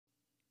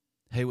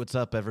Hey, what's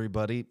up,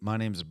 everybody? My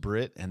name's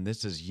Britt, and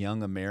this is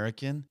Young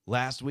American.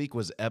 Last week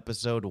was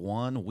episode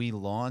 1. We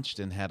launched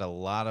and had a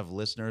lot of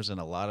listeners and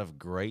a lot of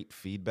great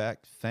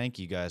feedback. Thank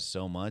you guys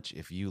so much.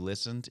 If you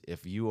listened,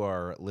 if you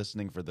are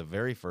listening for the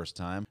very first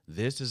time,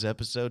 this is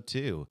episode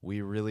 2.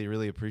 We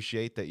really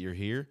appreciate that you're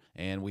here,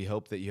 and we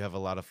hope that you have a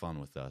lot of fun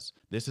with us.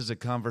 This is a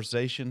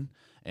conversation,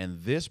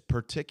 and this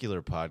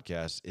particular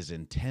podcast is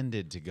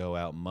intended to go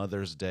out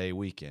Mother's Day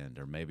weekend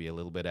or maybe a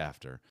little bit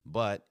after.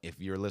 But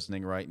if you're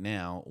listening right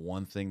now,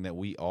 one thing that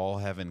we all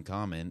have in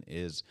common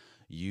is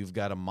you've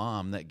got a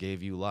mom that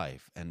gave you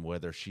life. And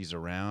whether she's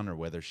around or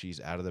whether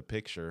she's out of the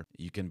picture,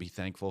 you can be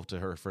thankful to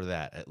her for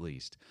that at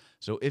least.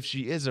 So if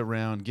she is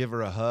around, give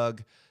her a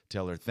hug.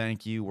 Tell her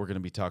thank you. We're going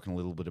to be talking a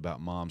little bit about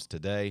moms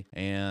today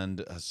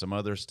and some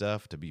other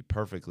stuff. To be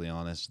perfectly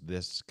honest,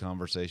 this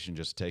conversation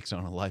just takes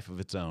on a life of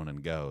its own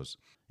and goes.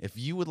 If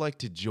you would like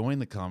to join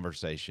the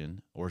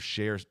conversation or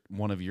share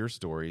one of your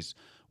stories,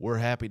 we're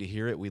happy to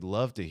hear it. We'd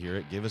love to hear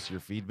it. Give us your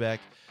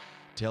feedback.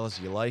 Tell us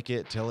you like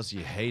it. Tell us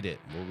you hate it.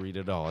 We'll read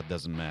it all. It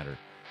doesn't matter.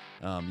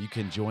 You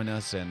can join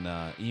us and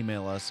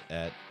email us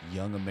at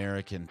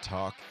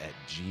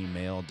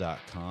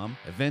youngamericantalk@gmail.com.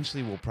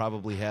 Eventually, we'll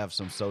probably have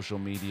some social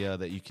media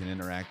that you can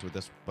interact with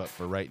us, but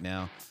for right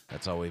now,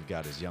 that's all we've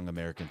got is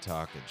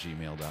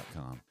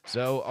youngamericantalk@gmail.com.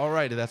 So, all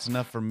right, that's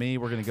enough for me.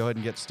 We're going to go ahead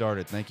and get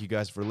started. Thank you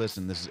guys for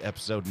listening. This is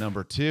episode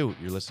number 2.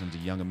 You're listening to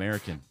Young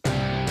American.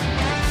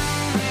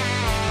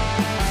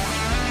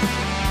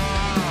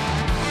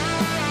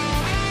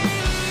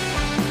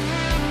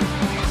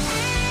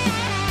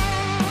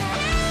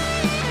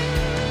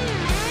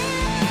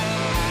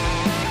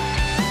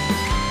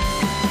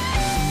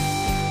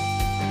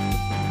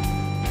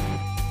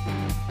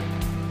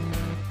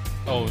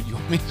 Oh, you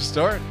want me to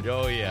start?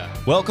 Oh, yeah.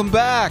 Welcome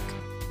back.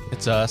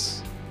 It's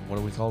us. What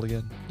are we called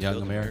again?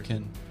 Young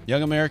American.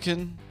 Young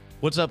American.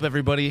 What's up,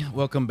 everybody?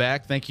 Welcome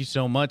back. Thank you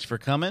so much for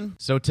coming.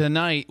 So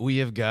tonight we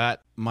have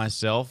got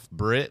myself,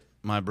 Britt,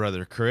 my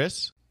brother,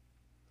 Chris.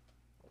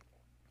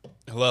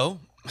 Hello.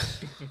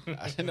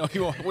 I didn't know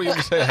you wanted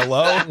to say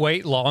hello.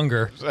 Wait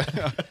longer.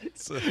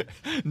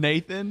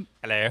 Nathan.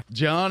 Hello.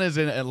 John is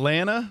in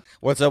Atlanta.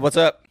 What's up? What's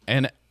up?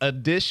 An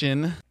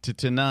addition to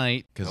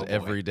tonight, because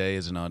every day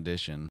is an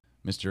audition,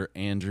 Mr.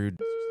 Andrew.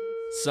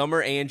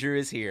 Summer Andrew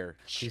is here.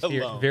 She's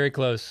here. Very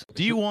close.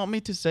 Do you want me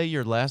to say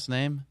your last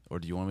name, or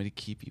do you want me to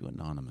keep you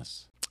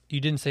anonymous? You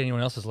didn't say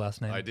anyone else's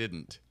last name. I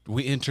didn't.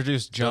 We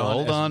introduced John.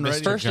 Hold as on,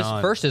 Mr. right?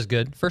 John. First is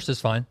good. First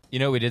is fine. You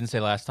know, we didn't say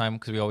last time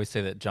because we always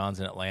say that John's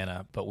in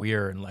Atlanta, but we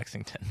are in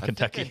Lexington,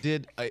 Kentucky. I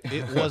did.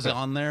 It was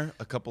on there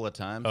a couple of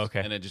times,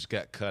 Okay. and it just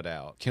got cut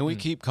out. Can we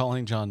keep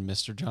calling John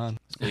Mr. John?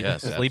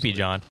 Yes, Sleepy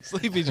John.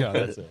 Sleepy John.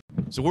 That's it.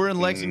 So we're in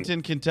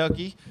Lexington,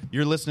 Kentucky.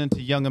 You're listening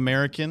to Young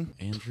American.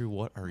 Andrew,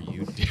 what are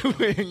you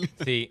doing?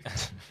 See,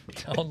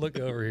 Don't look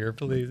over here,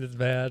 please. It's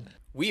bad.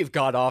 We have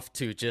got off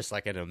to just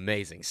like an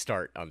amazing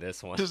start on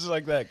this one. This is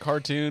like that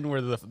cartoon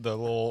where the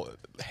little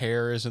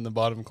hair is in the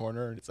bottom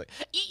corner, and it's like.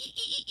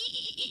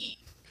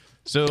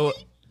 So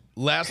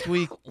last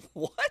week,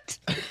 What?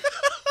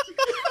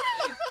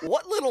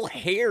 What little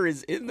hair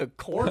is in the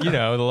corner? you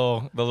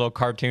know, the little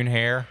cartoon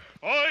hair.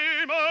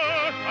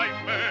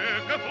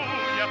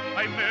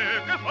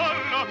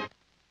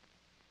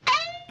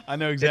 I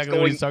know exactly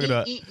what he's talking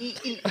about.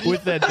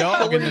 With that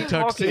dog in the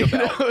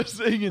tuxedo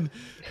singing,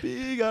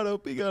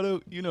 Pigado,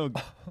 Pigado, you know.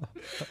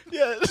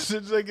 Yeah, it's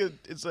like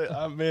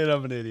oh, man,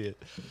 I'm an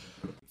idiot.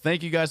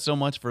 Thank you guys so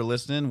much for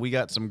listening. We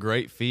got some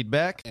great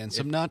feedback. And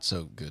some not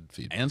so good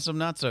feedback. And some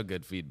not so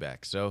good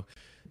feedback. So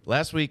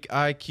last week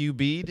I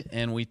QB'd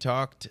and we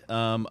talked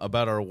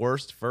about our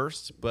worst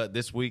first, but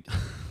this week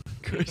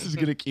Chris is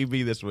going to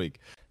QB this week.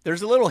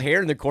 There's a little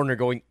hair in the corner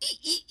going.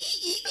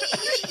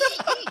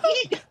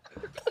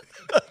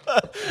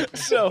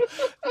 So,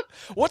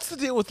 what's the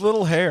deal with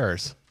little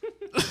hairs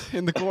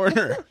in the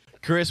corner?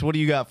 Chris, what do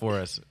you got for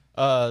us?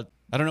 I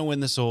don't know when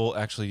this will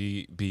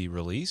actually be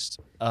released,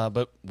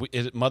 but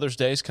Mother's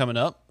Day is coming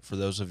up for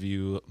those of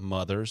you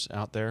mothers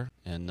out there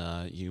and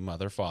you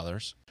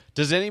Motherfathers.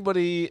 Does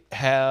anybody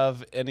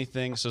have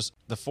anything? So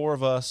the 4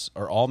 of us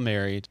are all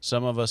married.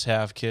 Some of us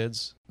have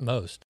kids.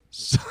 Most.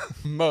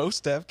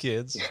 Most have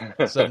kids.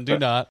 Some do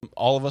not.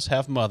 All of us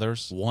have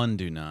mothers. One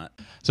do not.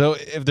 So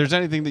if there's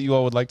anything that you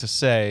all would like to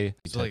say,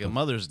 It's like a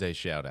Mother's Day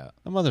shout out.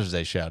 a Mother's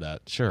Day shout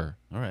out. Sure.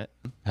 All right.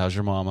 How's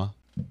your mama?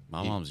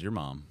 My mom's your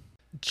mom.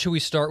 Should we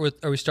start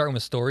with? Are we starting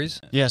with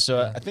stories? Yeah.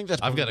 So I think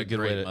that's. I've got probably a good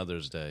way to-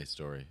 Mother's Day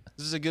story.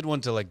 This is a good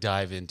one to like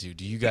dive into.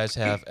 Do you guys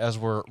have, as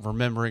we're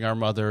remembering our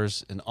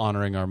mothers and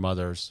honoring our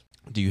mothers,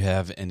 do you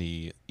have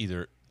any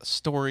either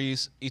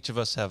stories? Each of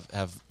us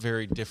have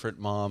very different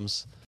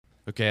moms.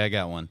 Okay, I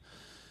got one.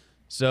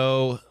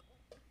 So,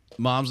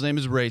 mom's name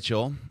is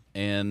Rachel,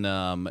 and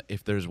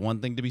if there's one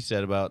thing to be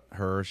said about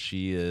her,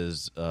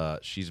 she's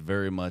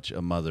very much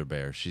a mother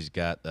bear. She's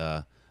got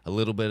a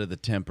little bit of the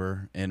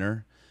temper in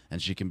her,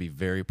 and she can be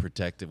very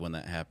protective when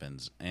that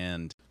happens.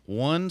 And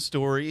one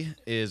story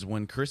is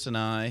when Chris and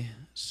I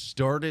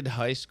started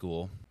high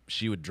school,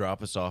 she would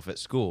drop us off at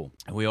school.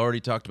 And we already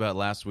talked about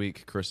last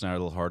week, Chris and I are a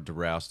little hard to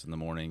roust in the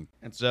morning.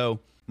 And so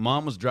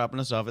Mom was dropping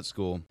us off at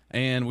school,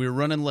 and we were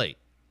running late,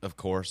 of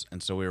course.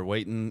 And so we were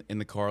waiting in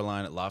the car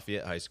line at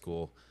Lafayette High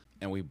School,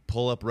 and we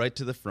pull up right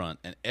to the front,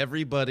 and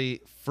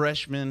everybody,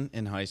 freshmen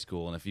in high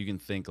school, and if you can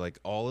think, like,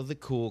 all of the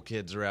cool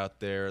kids are out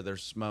there, they're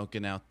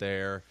smoking out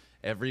there,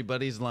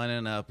 everybody's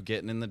lining up,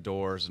 getting in the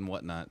doors and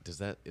whatnot.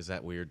 Is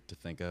that weird to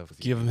think of?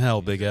 Give him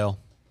hell, Big L.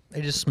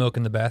 They just smoke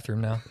in the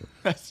bathroom now.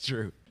 That's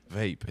true.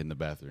 Vape in the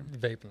bathroom.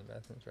 Vape in the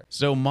bathroom, right?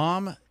 So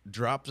Mom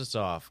drops us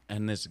off,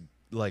 and this,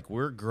 like,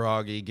 we're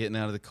groggy getting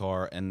out of the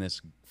car, and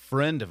this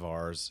friend of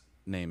ours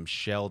named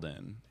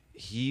Sheldon,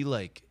 he,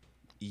 like,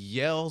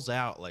 yells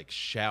out, like,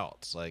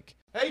 shouts, like,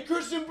 "Hey,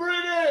 Christian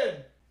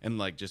Brennan!" And,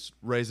 like, just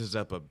raises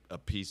up a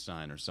peace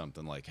sign or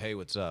something, like, "Hey,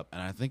 what's up?"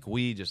 And I think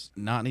we just,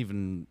 not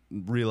even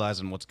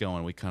realizing what's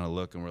going, we kind of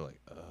look, and we're like,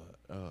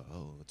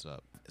 oh, what's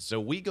up? So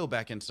we go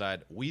back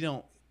inside. We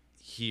don't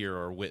hear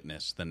or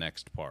witness the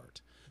next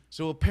part.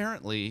 So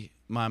apparently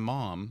my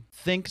mom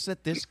thinks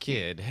that this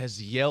kid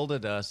has yelled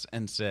at us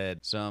and said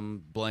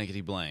some blankety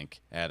blank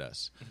at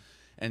us.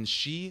 And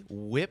she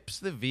whips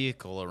the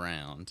vehicle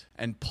around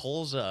and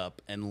pulls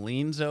up and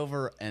leans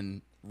over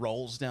and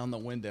rolls down the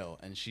window.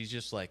 And she's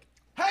just like,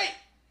 "Hey!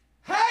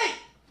 Hey!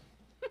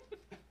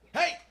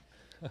 Hey!"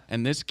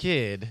 And this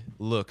kid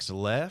looks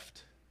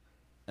left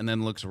and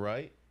then looks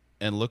right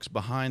and looks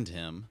behind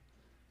him.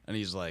 And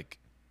he's like,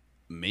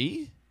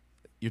 "Me?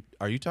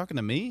 Are you talking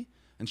to me?"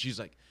 And she's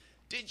like,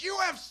 "Did you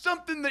have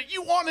something that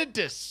you wanted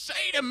to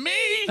say to me?"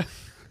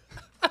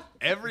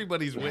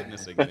 Everybody's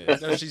witnessing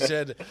this. No, she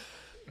said,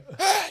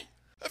 "Hey,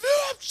 if you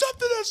have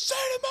something to say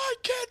to my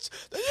kids,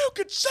 then you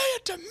can say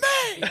it to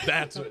me."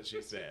 That's what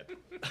she said.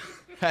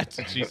 That's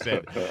what she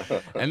said.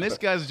 And this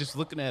guy's just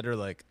looking at her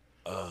like,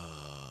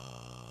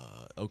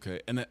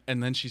 okay. And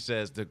then she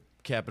says, to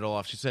cap it all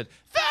off, she said,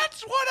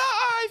 "That's what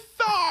I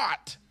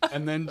thought."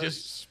 And then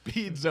just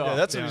speeds off. Yeah,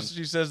 that's down. what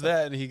she says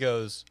that, and he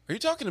goes, "Are you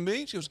talking to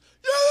me?" She goes,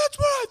 "Yeah, that's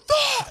what I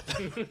thought."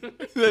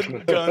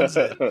 Then guns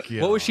it.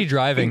 What was she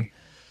driving?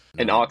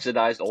 An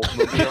oxidized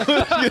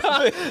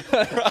Oldsmobile.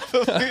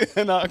 Probably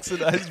an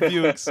oxidized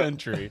Buick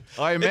Century.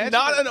 I imagine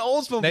Not an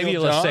Oldsmobile. Maybe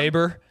a John.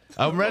 LeSabre?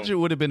 I imagine it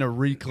would have been a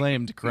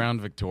reclaimed Crown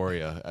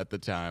Victoria at the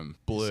time.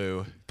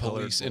 Blue. Police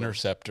Colored blue.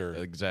 interceptor.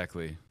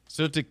 Exactly.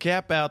 So to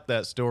cap out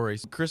that story,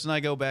 Chris and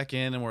I go back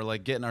in and we're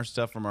like getting our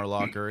stuff from our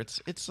locker.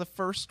 It's the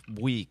first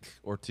week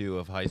or two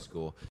of high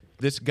school.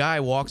 This guy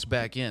walks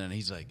back in and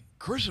he's like,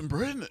 "Chris and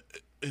Britt,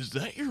 is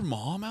that your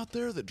mom out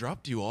there that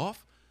dropped you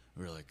off?"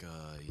 We're like,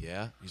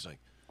 yeah. He's like,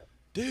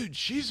 "Dude,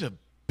 she's a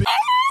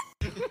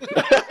That's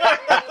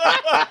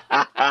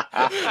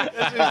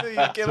just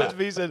the he came up to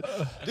me and said,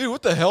 "Dude,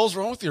 what the hell's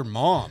wrong with your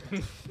mom?"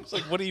 It's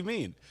like, "What do you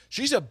mean?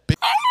 She's a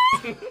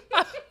bitch."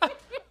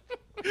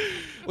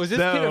 Was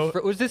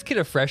this kid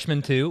a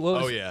freshman too? What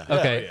was, Oh, yeah.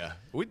 Okay. Oh,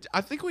 yeah.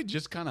 I think we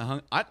just kind of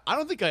hung. I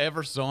don't think I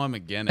ever saw him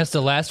again. That's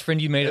the last friend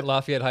you made at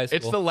Lafayette High School.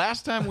 It's the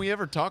last time we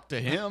ever talked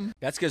to him.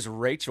 That's because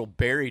Rachel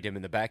buried him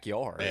in the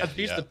backyard.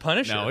 She's the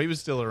Punisher. No, he was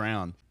still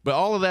around. But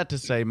all of that to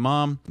say,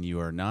 Mom, you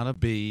are not a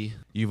bee.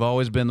 You've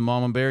always been the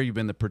mama bear. You've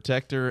been the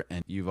protector,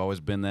 and you've always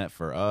been that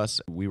for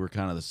us. We were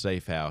kind of the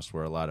safe house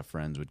where a lot of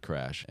friends would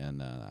crash,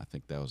 and I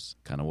think that was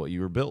kind of what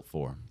you were built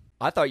for.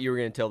 I thought you were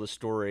going to tell the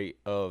story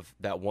of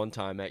that one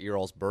time at your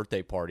all's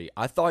birthday party.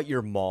 I thought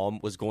your mom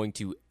was going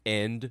to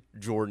end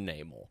Jordan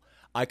Amel.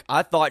 I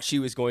thought she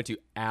was going to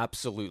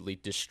absolutely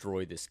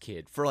destroy this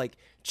kid for like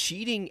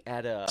cheating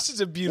at a. This is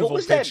a beautiful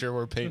was that? picture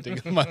we're painting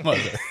of my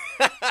mother.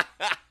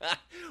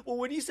 Well,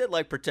 when you said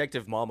like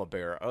protective mama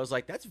bear, I was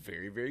like, that's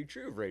very, very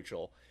true,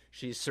 Rachel.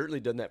 She's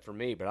certainly done that for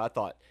me. But I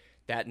thought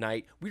that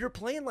night we were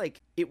playing like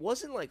it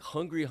wasn't like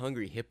Hungry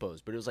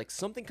Hippos, but it was like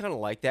something kind of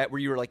like that where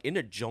you were like in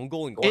a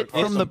jungle and going It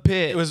from the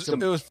pit. It was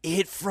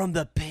it from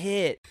the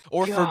pit.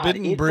 or God,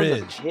 Forbidden it from the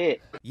Bridge.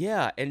 pit.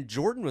 Yeah, and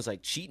Jordan was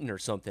like cheating or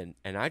something,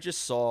 and I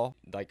just saw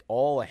like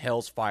all of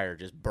hell's fire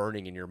just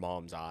burning in your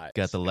mom's eyes.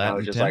 Got the I Latin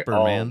was just like, temper,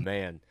 oh, man.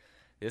 Man,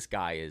 this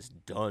guy is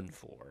done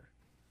for.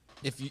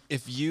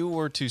 If you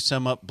were to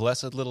sum up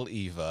Blessed Little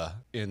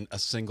Eva in a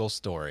single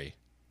story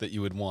that you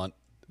would want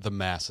the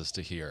masses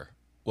to hear,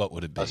 what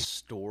would it be? A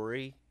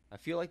story? I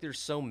feel like there's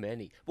so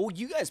many. Well,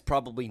 you guys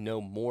probably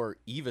know more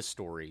Eva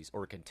stories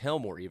or can tell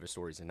more Eva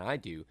stories than I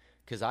do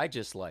because I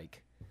just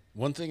like.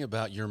 One thing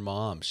about your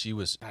mom,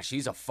 Gosh,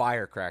 she's a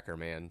firecracker,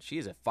 man. She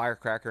is a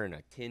firecracker in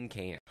a tin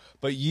can.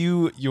 but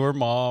your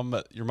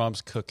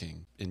mom's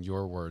cooking, in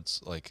your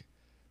words, like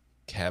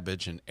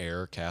cabbage and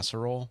air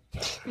casserole.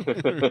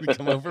 We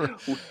come over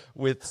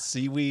with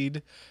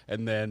seaweed,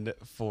 and then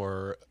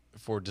for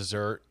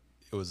dessert,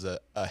 it was a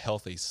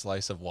healthy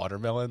slice of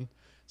watermelon.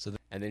 So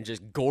And then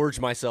just gorge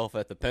myself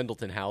at the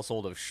Pendleton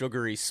household of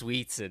sugary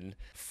sweets and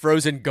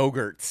frozen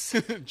Go-Gurts.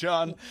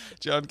 John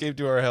came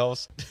to our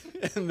house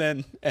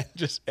and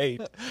just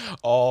ate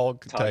all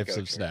types Taco of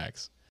truck.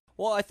 snacks.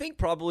 Well, I think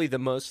probably the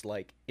most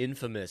like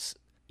infamous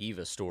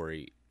Eva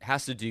story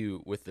has to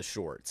do with the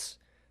shorts.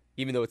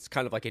 Even though it's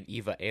kind of like an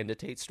Eva and a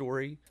Tate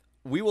story,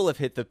 we will have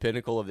hit the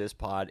pinnacle of this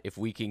pod if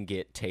we can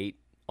get Tate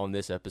on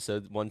this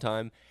episode one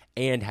time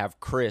and have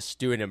Chris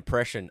do an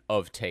impression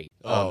of Tate.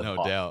 Oh,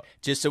 no doubt.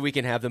 Just so we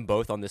can have them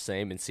both on the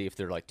same and see if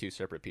they're like two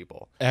separate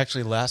people.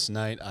 Actually, last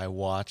night I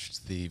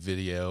watched the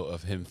video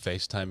of him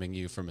FaceTiming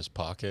you from his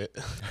pocket,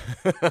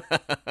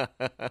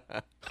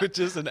 which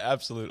is an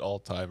absolute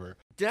all-timer.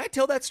 Did I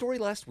tell that story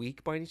last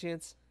week by any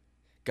chance?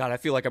 God, I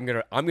feel like I'm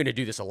gonna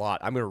do this a lot.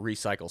 I'm gonna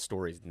recycle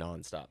stories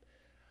nonstop.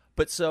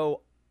 But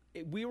so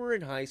we were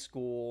in high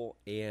school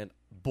and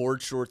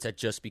board shorts had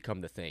just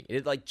become the thing. It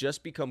had like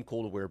just become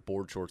cool to wear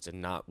board shorts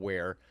and not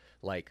wear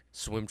like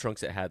swim trunks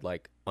that had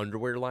like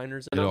underwear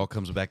liners in It them. all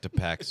comes back to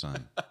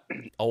PacSun.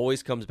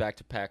 Always comes back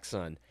to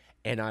PacSun.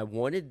 And I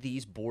wanted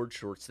these board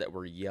shorts that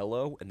were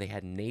yellow and they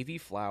had navy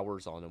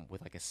flowers on them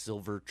with like a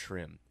silver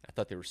trim. I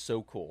thought they were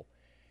so cool.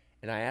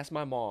 And I asked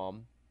my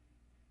mom,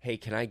 hey,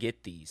 can I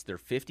get these? They're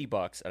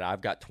 $50 and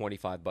I've got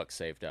 $25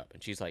 saved up.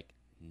 And she's like,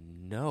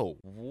 no.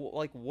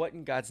 Like, what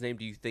in God's name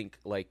do you think,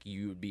 like,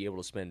 you would be able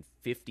to spend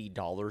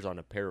 $50 on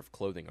a pair of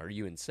clothing? Are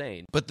you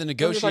insane? But the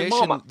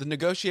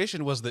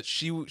negotiation was that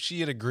she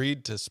had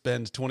agreed to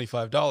spend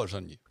 $25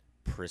 on you.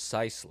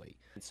 Precisely.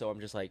 And so I'm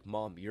just like,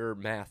 Mom, your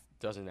math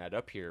doesn't add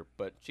up here.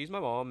 But she's my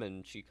mom,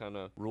 and she kind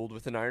of ruled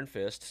with an iron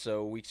fist,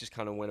 so we just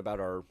kind of went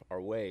about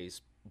our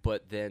ways.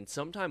 But then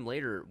sometime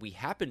later, we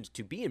happened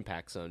to be in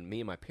PacSun, me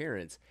and my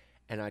parents,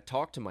 and I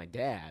talked to my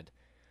dad,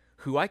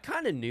 who I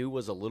kind of knew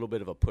was a little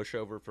bit of a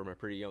pushover from a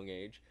pretty young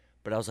age.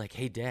 But I was like,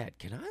 hey, Dad,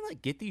 can I,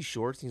 like, get these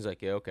shorts? And he's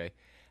like, yeah, okay.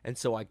 And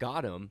so I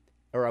got them,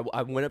 or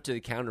I went up to the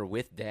counter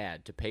with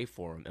Dad to pay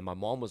for them, and my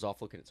mom was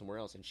off looking at somewhere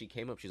else, and she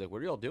came up. She's like,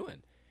 what are y'all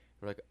doing?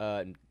 We're like,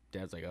 and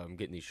Dad's like, oh, I'm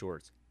getting these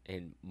shorts.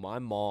 And my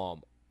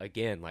mom,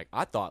 again, like,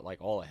 I thought,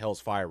 like, all of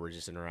hell's fire were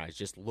just in her eyes,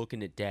 just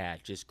looking at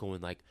Dad, just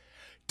going like,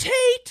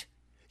 Tate,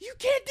 you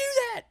can't do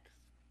that.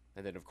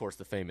 And then, of course,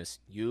 the famous,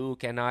 you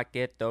cannot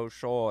get those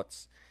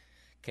shorts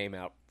came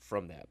out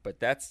from that. But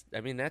that's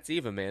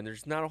Eva, man.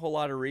 There's not a whole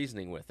lot of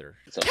reasoning with her.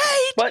 So,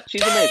 but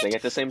she's amazing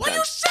at the same time. Why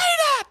you say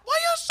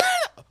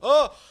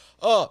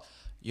that?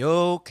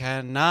 You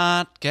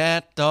cannot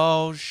get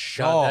those shorts.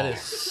 God, that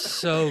is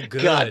so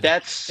good. God,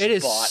 that's it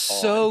is spot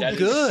so on. That is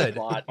good.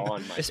 spot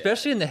on, my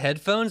Especially in the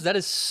headphones. That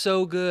is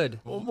so good.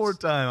 One more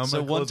time. I'm So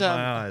going to one close my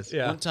time, eyes.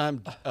 Yeah. one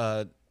time,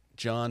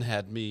 John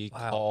had me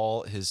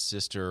call his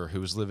sister, who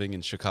was living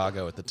in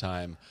Chicago at the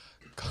time.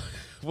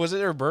 Was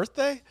it her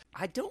birthday?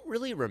 I don't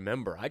really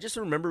remember. I just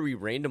remember we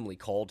randomly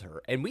called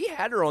her, and we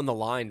had her on the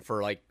line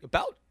for like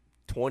about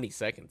 20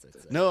 seconds. I'd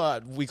say.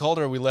 No, we called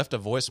her. We left a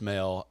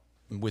voicemail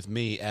with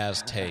me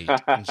as Tate,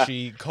 and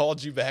she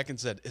called you back and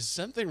said, "Is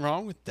something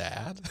wrong with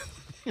Dad?"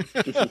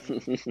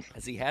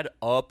 Has he had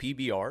a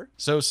PBR?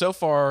 So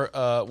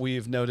far,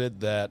 we've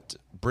noted that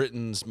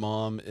Britton's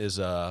mom is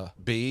a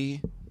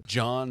B.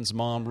 John's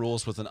mom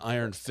rules with an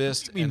iron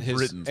fist, and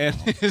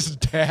his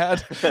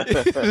dad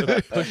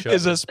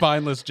is a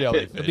spineless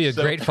jellyfish. It'll be a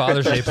great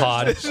Father's Day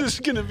pod. This is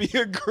going to be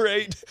a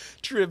great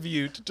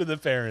tribute to the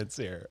parents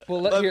here. Well,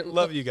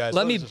 love you guys.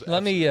 Let me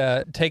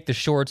take the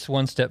shorts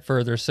one step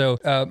further. So,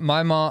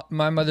 my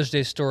Mother's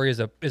Day story is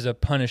a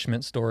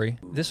punishment story.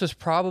 This was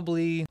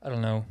probably, I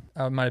don't know,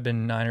 I might have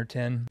been 9 or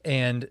 10,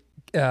 and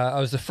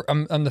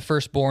I'm the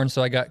firstborn,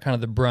 so I got kind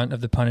of the brunt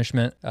of the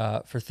punishment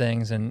for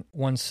things. And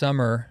one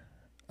summer,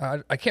 I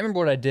can't remember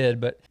what I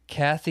did, but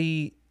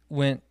Kathy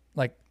went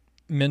like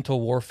mental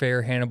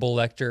warfare, Hannibal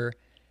Lecter,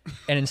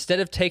 and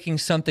instead of taking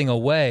something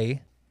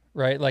away,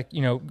 right, like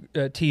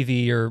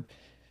TV or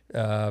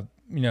no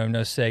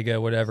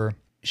Sega, whatever,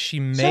 she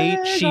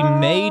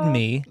made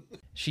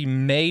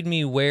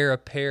me wear a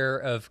pair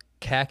of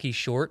khaki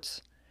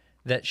shorts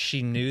that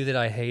she knew that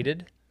I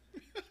hated.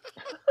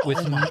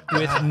 With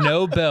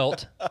no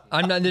belt.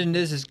 I'm not.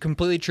 This is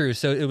completely true.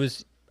 So it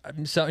was.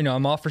 So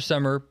I'm off for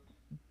summer,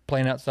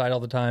 playing outside all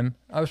the time.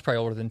 I was probably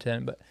older than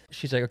 10, but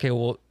she's like, okay,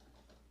 well,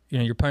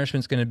 your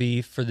punishment's going to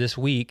be for this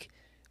week.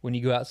 When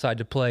you go outside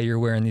to play, you're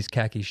wearing these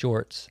khaki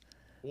shorts.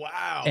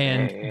 Wow.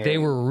 And they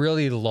were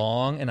really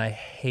long, and I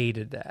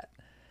hated that.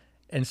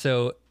 And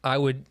so I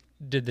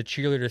did the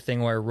cheerleader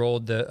thing where I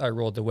rolled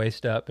the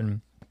waist up,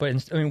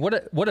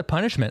 what a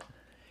punishment.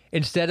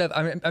 Instead of,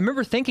 I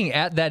remember thinking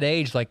at that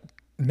age, like,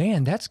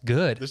 man, that's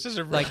good. This is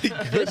a really good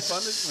this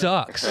punishment.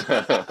 Sucks.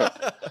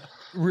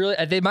 Really,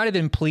 they might have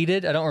been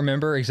pleated. I don't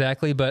remember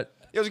exactly, but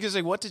I was going to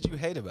say, what did you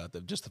hate about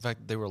them? Just the fact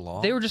that they were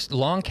long? they were just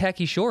long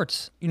khaki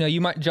shorts. You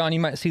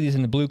might see these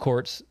in the blue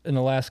courts in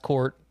the last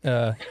court.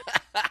 A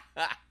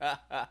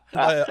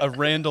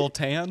Randall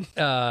tan?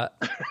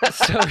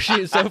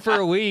 So for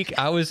a week,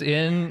 I was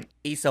in,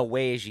 It's a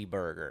veggie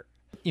burger.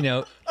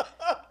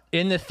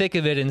 in the thick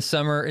of it in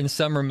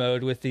summer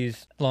mode with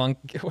these long.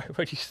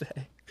 What'd you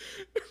say?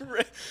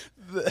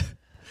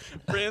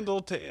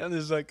 Randall Tan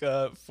is like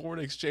a foreign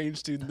exchange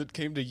student that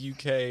came to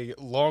UK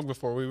long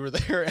before we were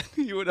there, and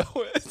he would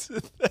pronounce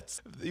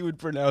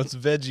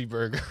veggie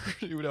burger.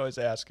 He would always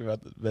ask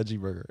about the veggie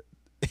burger.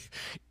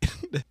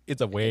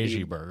 It's a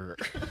veggie burger.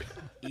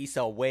 It's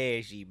a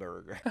veggie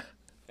burger.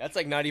 That's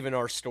like not even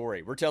our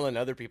story. We're telling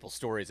other people's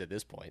stories at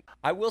this point.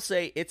 I will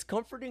say it's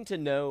comforting to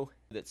know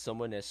that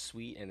someone as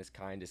sweet and as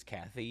kind as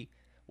Kathy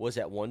was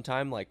at one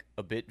time like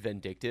a bit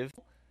vindictive.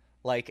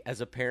 Like as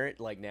a parent,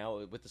 like now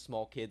with the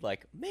small kid,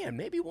 like, man,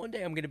 maybe one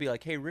day I'm going to be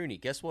like, hey, Rooney,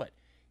 guess what?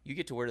 You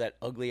get to wear that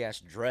ugly ass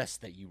dress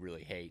that you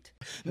really hate.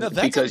 No,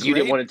 that's Because you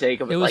didn't want to take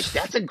them. It was-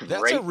 Like, that's a great.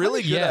 That's a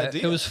really good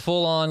idea. It was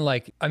full on.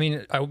 Like, I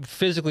mean, I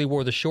physically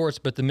wore the shorts,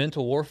 but the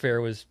mental warfare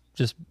was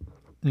just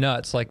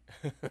nuts. Like,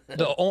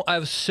 I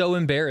was so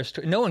embarrassed.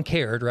 No one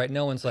cared, right?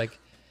 No one's like,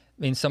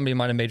 I mean, somebody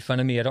might have made fun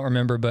of me. I don't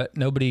remember, but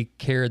nobody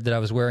cared that I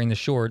was wearing the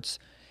shorts.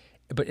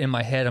 But in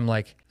my head, I'm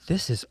like,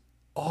 this is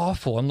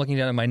awful. I'm looking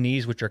down at my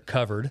knees, which are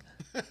covered.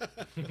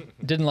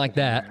 Didn't like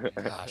that.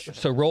 Gosh.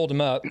 So rolled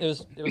them up. It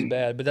was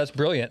bad, but that's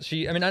brilliant.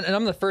 And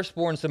I'm the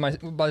firstborn. So by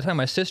the time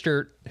my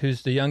sister,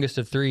 who's the youngest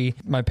of three,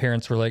 my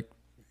parents were like,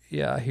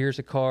 "Yeah, here's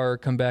a car.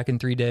 Come back in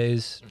 3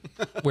 days.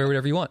 Wear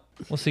whatever you want.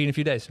 We'll see you in a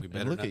few days." We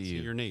better look not at see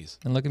you. your knees.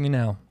 And look at me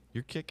now.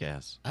 You're kick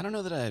ass. I don't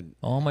know that I had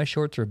All my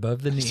shorts are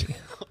above the knee.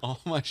 all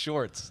my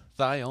shorts,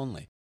 thigh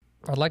only.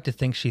 I'd like to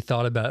think she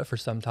thought about it for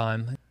some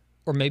time,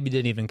 or maybe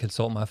didn't even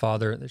consult my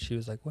father. That she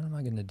was like, "What am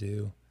I going to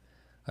do?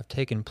 I've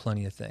taken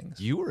plenty of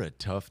things." You were a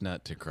tough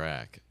nut to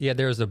crack. Yeah,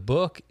 there was a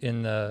book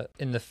in the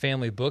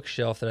family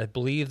bookshelf that I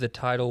believe the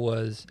title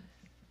was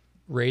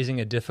 "Raising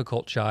a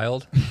Difficult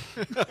Child,"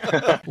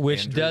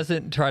 which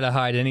doesn't try to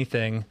hide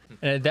anything.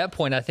 And at that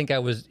point, I think I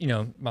was,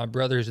 my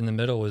brother's in the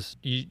middle was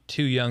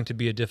too young to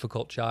be a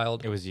difficult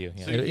child. It was you.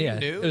 Yeah. So you Yeah,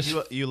 knew? it was-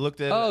 You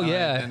looked at Oh, it,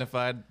 yeah.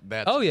 identified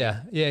that. Oh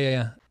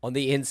yeah. On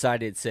the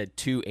inside, it said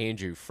to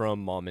Andrew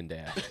from mom and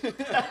dad.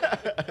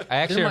 I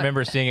actually They're my-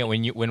 remember seeing it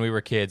when we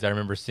were kids. I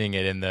remember seeing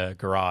it in the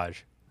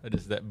garage.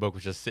 That book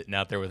was just sitting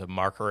out there with a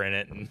marker in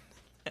it, and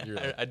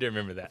I do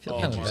remember that. I feel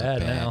kind of Andrew's a bad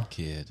bad now.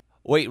 kid.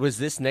 Wait, was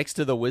this next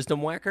to the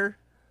wisdom whacker?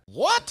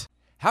 What?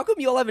 How come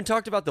y'all haven't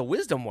talked about the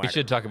wisdom whacker? We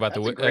should talk about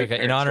That's a great in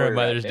parent honor of story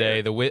right Mother's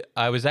there. Day.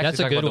 I was actually That's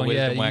a talking good about the one,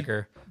 yeah, wisdom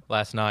whacker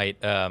last night.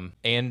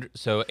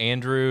 So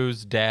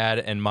Andrew's dad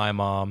and my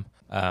mom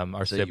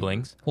are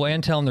siblings. Well,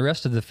 and telling the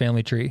rest of the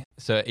family tree.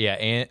 So yeah,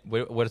 and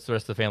what's the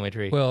rest of the family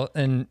tree? Well,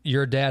 and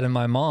your dad and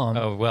my mom.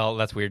 Oh, well,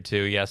 that's weird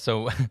too. Yeah.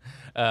 So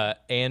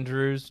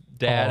Andrew's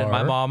dad and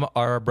my Are- mom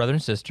are brother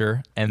and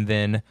sister, and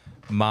then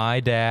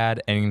my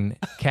dad and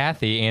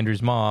Kathy,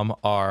 Andrew's mom,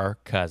 are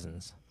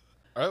cousins.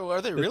 Oh,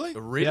 are they really?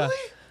 Really?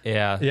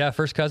 Yeah. Yeah,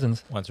 first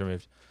cousins. Once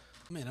removed.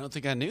 Man, I don't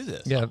think I knew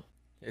this. Yeah.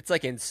 It's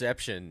like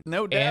Inception.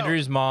 No doubt.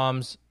 Andrew's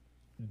mom's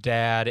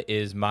dad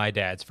is my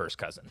dad's first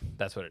cousin.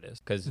 That's what it is.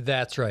 Because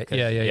That's right.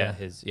 Yeah.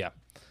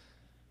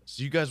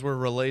 So you guys were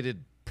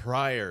related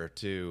prior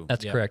to.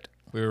 That's Yeah. correct.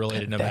 we were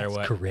related no matter That's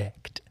what.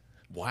 correct.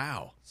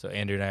 Wow. So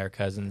Andrew and I are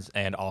cousins,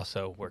 and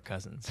also we're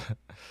cousins.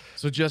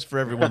 So just for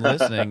everyone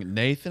listening,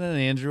 Nathan and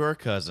Andrew are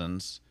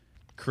cousins.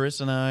 Chris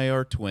and I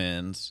are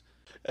twins.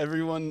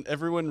 Everyone,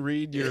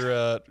 read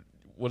your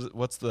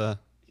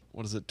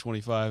what is it?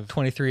 25.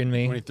 23 and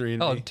me. 23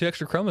 and Oh, me. 2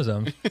 extra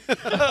chromosomes.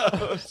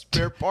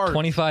 Spare part.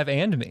 25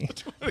 and me.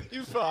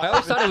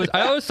 25.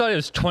 I always thought it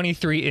was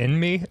 23 in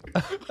me.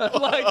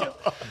 Like,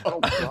 Oh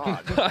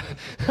God.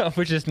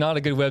 which is not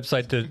a good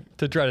website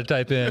to try to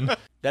type in.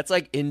 That's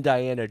like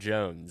Indiana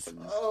Jones.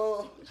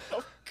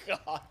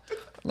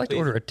 I'd like to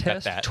order a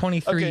test. that.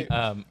 23.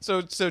 Okay.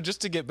 So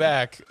just to get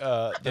back,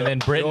 and then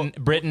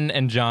Britton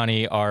and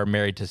Johnny are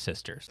married to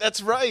sisters.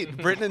 that's right.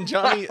 Britton and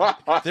Johnny.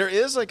 There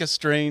is like a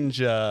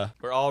strange.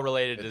 We're all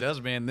related It to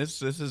does, man.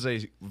 This is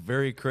a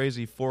very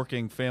crazy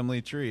forking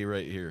family tree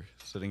right here,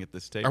 sitting at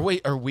this table.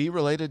 Are we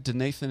related to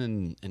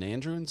Nathan and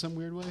Andrew in some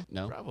weird way?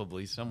 No.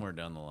 Probably somewhere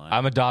down the line.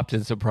 I'm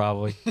adopted, so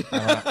probably.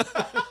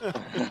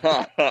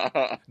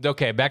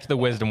 Okay, back to the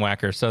wisdom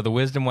whacker. So the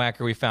wisdom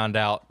whacker, we found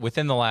out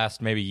within the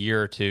last maybe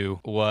year or two,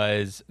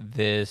 was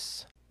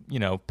this,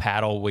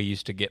 paddle we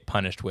used to get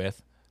punished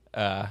with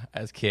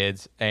as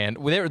kids, and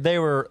they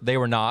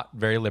were not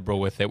very liberal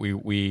with it.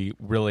 We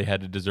really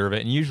had to deserve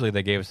it, and usually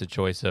they gave us a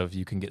choice of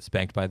you can get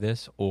spanked by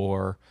this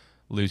or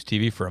lose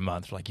TV for a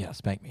month. We're like, yeah,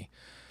 spank me.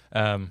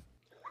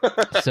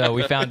 So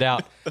we found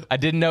out. I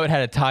didn't know it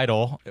had a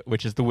title,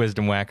 which is the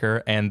Wisdom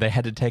Whacker, and they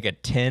had to take a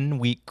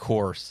 10-week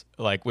course,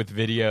 like with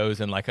videos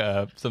and like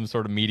some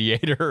sort of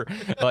mediator.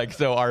 Like,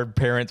 so our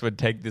parents would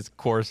take this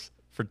course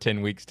for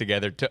 10 weeks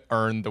together to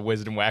earn the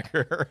Wisdom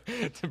Whacker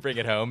to bring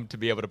it home to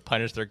be able to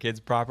punish their kids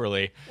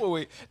properly. Well,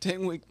 wait.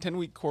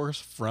 10-week course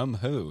from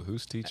who?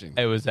 Who's teaching?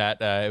 It was at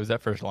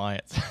First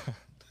Alliance.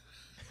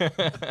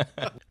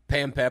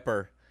 Pam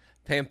Pepper.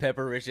 Pam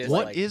Pepper is just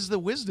What is the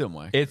wisdom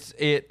way?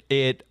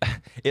 It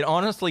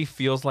honestly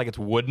feels like it's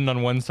wooden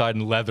on one side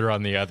and leather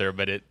on the other,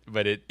 but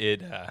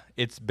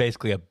it's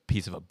basically a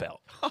piece of a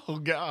belt. Oh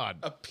God!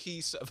 A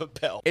piece of a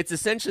belt. It's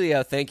essentially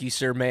a thank you,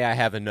 sir. May I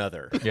have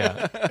another?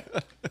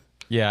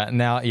 Yeah.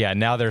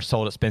 Now they're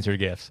sold at Spencer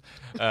Gifts.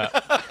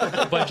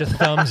 A bunch of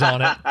thumbs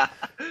on it.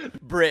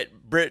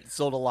 Britt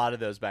sold a lot of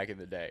those back in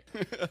the day.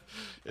 I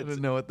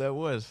didn't know what that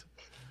was.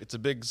 It's a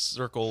big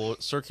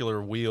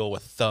circular wheel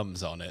with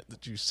thumbs on it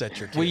that you set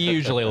your. We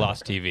usually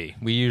lost TV.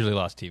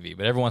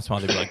 But every once in a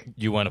while they'd be like, do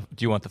you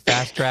want the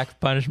fast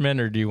track punishment,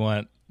 or do you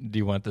want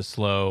the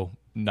slow,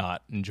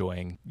 not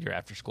enjoying your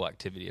after school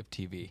activity of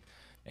TV?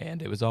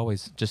 And it was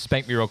always just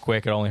spank me real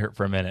quick. It only hurt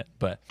for a minute,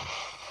 but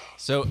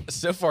So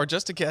far,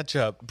 just to catch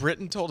up,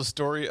 Britton told a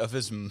story of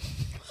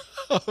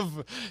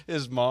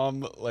his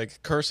mom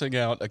like cursing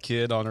out a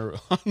kid on her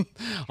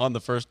on the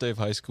first day of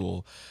high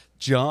school.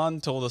 John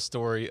told a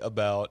story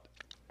about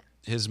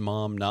his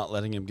mom not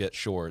letting him get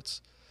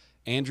shorts.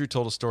 Andrew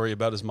told a story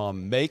about his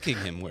mom making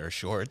him wear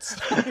shorts.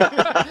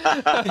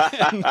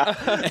 and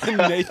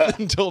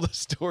Nathan told a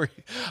story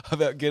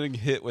about getting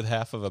hit with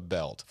half of a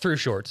belt. Through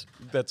shorts.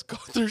 That's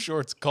through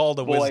shorts called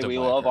a Boy, wisdom we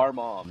whacker. love our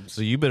moms.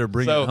 So you better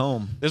bring it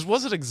home. This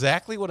wasn't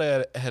exactly what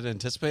I had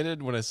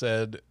anticipated when I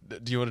said,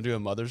 do you want to do a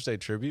Mother's Day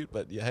tribute?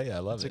 But yeah, hey, I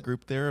love It's it. a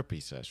group therapy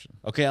session.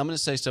 Okay, I'm going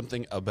to say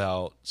something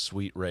about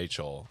sweet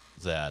Rachel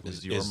that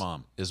Is your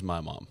mom. Is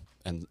my mom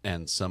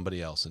and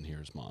somebody else in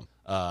here's mom.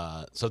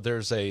 So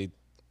there's a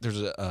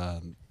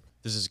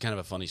this is kind of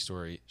a funny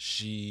story.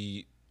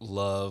 She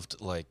loved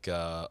like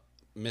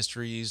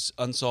mysteries,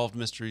 unsolved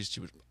mysteries. She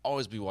would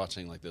always be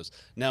watching like those.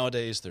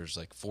 Nowadays there's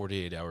like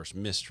 48 Hours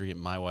Mystery,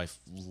 and my wife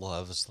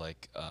loves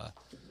like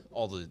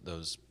all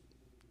those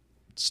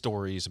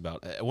stories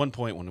about. At one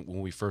point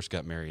when we first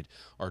got married,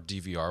 our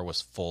DVR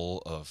was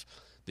full of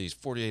these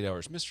 48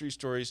 Hours Mystery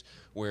stories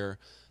where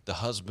the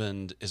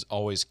husband is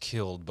always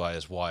killed by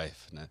his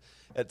wife. And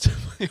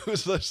it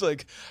was just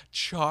like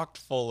chocked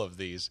full of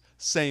these,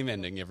 same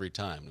ending every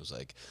time. It was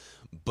like,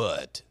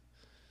 but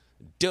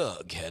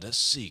Doug had a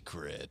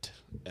secret.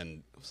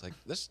 And it was like,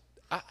 this.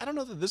 I don't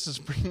know that this is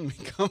bringing me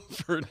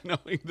comfort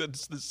knowing that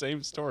it's the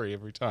same story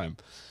every time.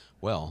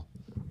 Well,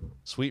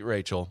 sweet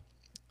Rachel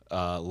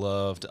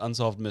loved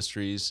unsolved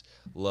mysteries,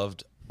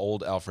 loved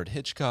old Alfred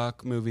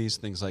Hitchcock movies,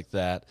 things like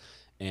that.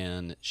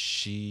 And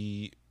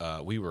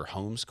we were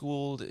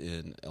homeschooled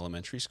in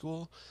elementary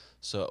school,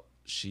 so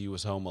she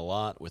was home a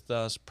lot with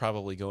us,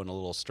 probably going a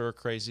little stir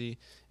crazy.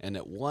 And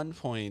at one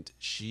point,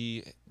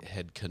 she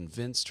had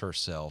convinced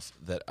herself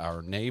that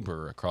our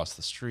neighbor across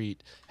the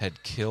street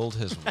had killed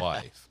his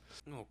wife.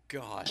 Oh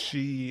God.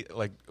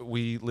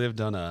 We lived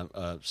on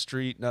a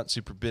street, not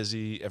super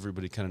busy.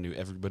 Everybody kind of knew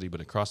everybody,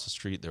 but across the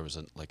street there was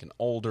an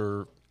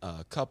older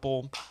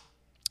couple,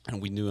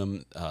 and we knew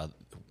him.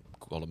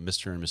 Called them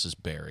Mr. and Mrs.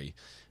 Barry,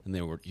 and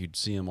you'd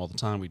see them all the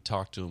time. We'd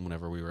talk to them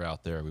whenever we were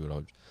out there. We would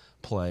all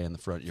play in the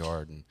front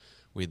yard, and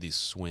we had these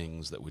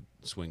swings that we'd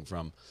swing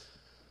from.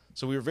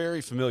 So we were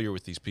very familiar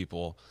with these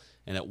people,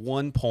 and at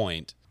one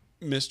point,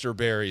 Mr.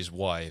 Barry's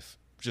wife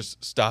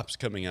just stops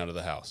coming out of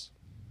the house.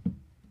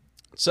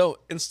 So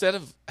instead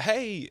of,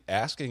 hey,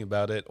 asking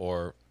about it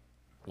or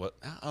what,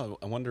 oh,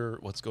 I wonder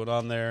what's going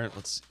on there,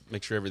 let's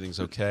make sure everything's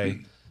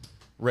okay,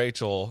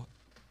 Rachel,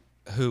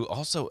 who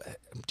also,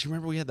 do you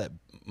remember we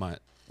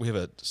have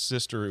a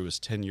sister who was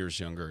 10 years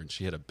younger, and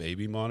she had a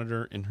baby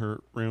monitor in her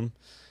room,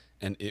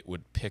 and it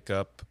would pick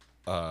up,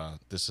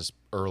 this is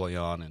early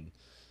on in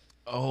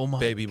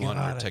baby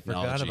monitor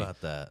technology. I forgot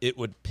about that. It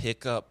would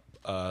pick up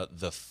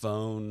the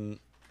phone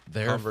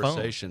Their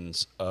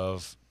conversations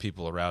of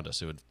people around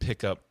us. It would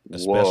pick up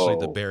especially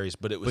the Barrys,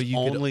 but it was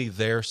only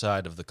their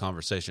side of the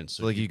conversation.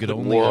 So you could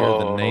only hear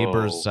the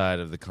neighbor's side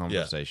of the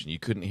conversation. You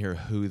couldn't hear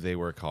who they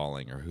were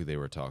calling or who they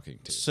were talking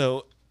to.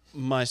 So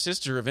my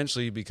sister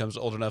eventually becomes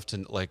old enough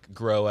to like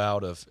grow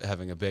out of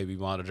having a baby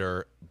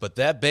monitor, but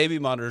that baby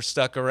monitor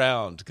stuck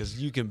around because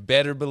you can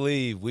better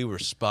believe we were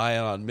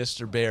spying on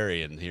Mr.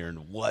 Barry and hearing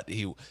what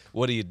he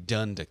had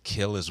done to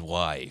kill his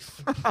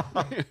wife.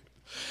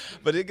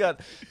 But it got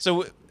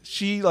so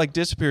she like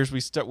disappears. We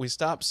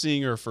stop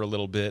seeing her for a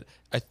little bit.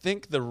 I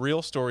think the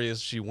real story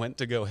is she went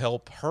to go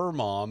help her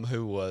mom,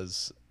 who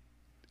was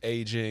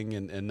aging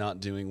and not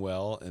doing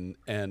well,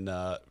 and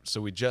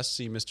so we just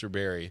see Mr.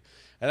 Barry.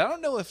 And I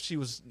don't know if she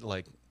was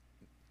like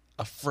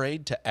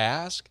afraid to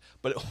ask,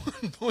 but at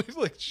one point,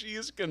 like she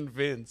is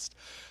convinced,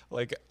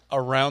 like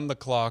around the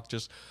clock,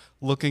 just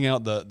looking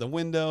out the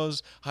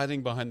windows,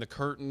 hiding behind the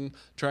curtain,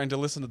 trying to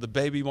listen to the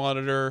baby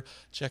monitor,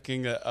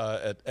 checking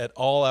at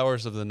all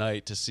hours of the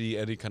night to see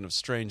any kind of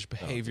strange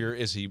behavior.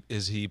 Is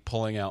he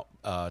pulling out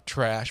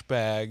trash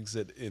bags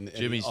in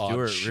Jimmy odd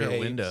Stewart shapes? Rear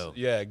Window?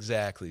 Yeah,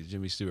 exactly,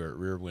 Jimmy Stewart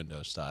Rear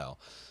Window style.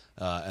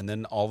 And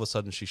then all of a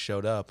sudden she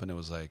showed up, and it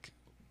was like,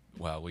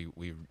 wow,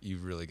 you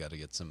really got to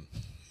get some,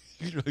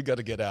 you really got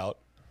to get out.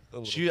 I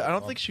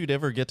don't think she would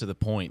ever get to the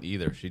point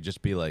either. She'd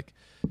just be like,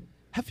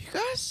 "Have you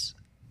guys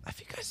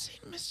seen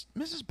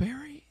Mrs.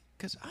 Barry?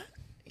 Because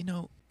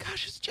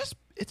gosh,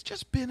 it's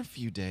just been a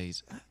few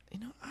days.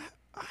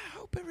 I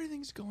hope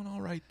everything's going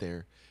all right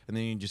there." And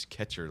then you just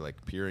catch her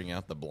like peering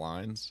out the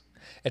blinds.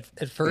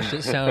 At first,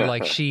 it sounded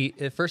like she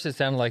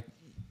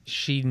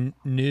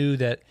knew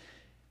that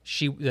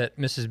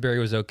Mrs. Barry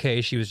was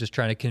okay. She was just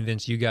trying to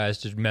convince you guys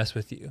to mess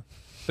with you.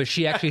 But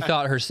she actually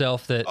thought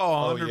herself that.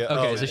 Oh, yeah.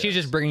 Okay, so she's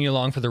just bringing you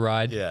along for the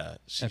ride. Yeah.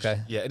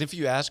 Okay. Yeah, and if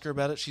you ask her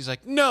about it, she's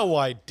like, "No,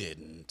 I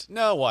didn't.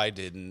 No, I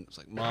didn't." It's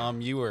like, "Mom,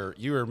 you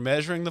were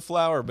measuring the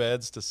flower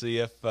beds to see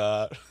if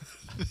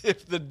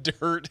if the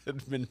dirt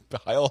had been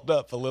piled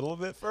up a little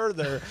bit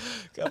further.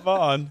 Come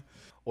on."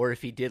 Or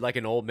if he did like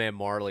an old man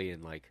Marley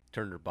and like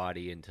turned her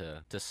body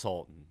into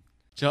salt.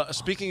 So,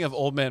 speaking of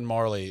old man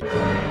Marley,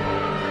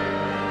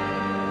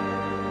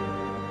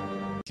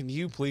 can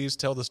you please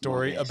tell the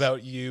story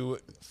about you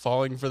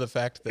falling for the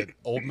fact that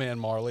Old Man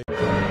Marley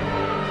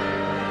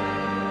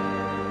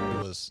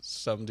was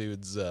some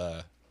dude's...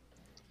 I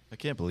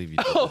can't believe you.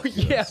 Oh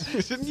yeah,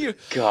 Didn't you?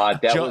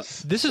 God, that John,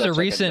 was. this is such a like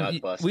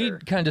recent. nutbuster. We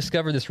kind of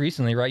discovered this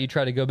recently, right? You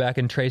try to go back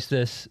and trace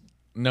this.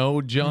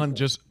 No, John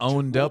just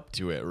owned up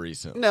to it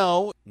recently.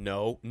 No.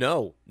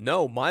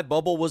 No. My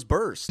bubble was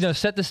burst. No,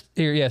 set this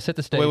here. Yeah, set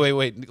the stage.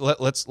 Wait.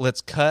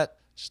 Let's cut.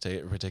 Just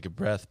take a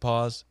breath,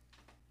 pause,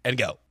 and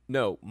go.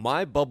 No,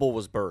 my bubble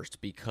was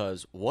burst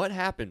because what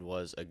happened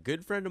was a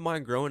good friend of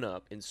mine growing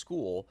up in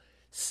school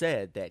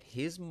said that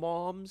his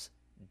mom's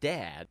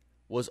dad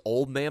was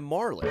Old Man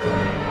Marley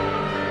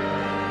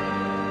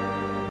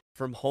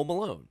from Home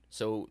Alone.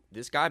 So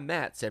this guy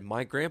Matt said,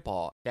 my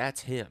grandpa,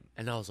 that's him.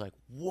 And I was like,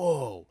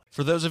 whoa.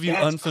 For those of you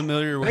That's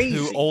unfamiliar with who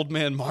crazy. Old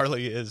Man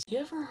Marley is, You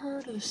ever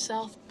heard of the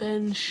South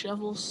Bend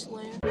Shovel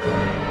Slam?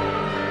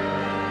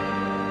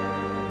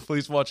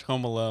 please watch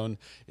Home Alone.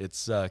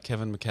 It's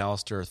Kevin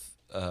McAllister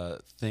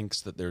thinks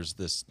that there's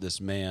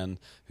this man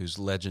who's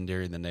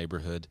legendary in the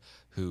neighborhood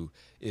who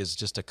is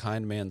just a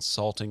kind man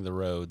salting the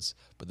roads,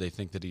 but they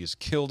think that he has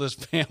killed his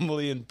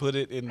family and put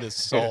it in this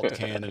salt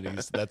can, and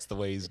that's the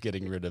way he's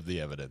getting rid of the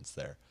evidence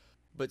there.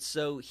 But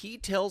so he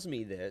tells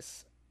me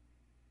this,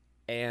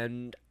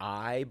 and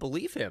I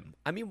believe him.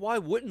 I mean, why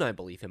wouldn't I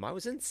believe him? I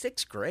was in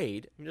 6th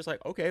grade. I'm just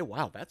like, okay,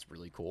 wow, that's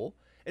really cool.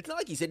 It's not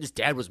like he said his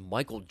dad was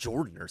Michael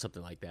Jordan or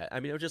something like that. I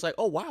mean, I was just like,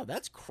 oh, wow,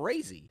 that's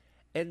crazy.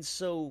 And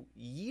so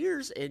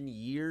years and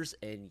years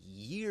and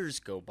years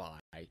go by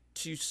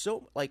to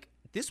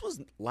this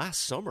was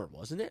last summer,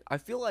 wasn't it? I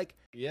feel like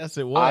Yes,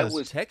 it I was.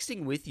 was-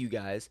 texting with you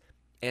guys,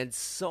 and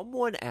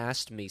someone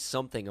asked me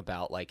something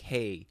about like,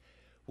 hey,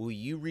 will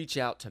you reach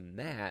out to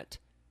Matt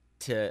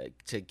to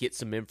get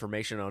some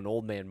information on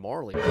Old Man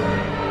Marley? And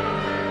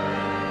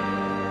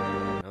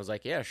I was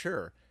like, yeah,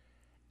 sure.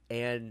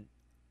 And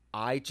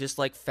I just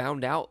like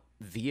found out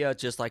via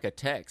just like a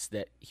text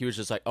that he was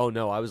just like, oh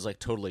no, I was like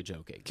totally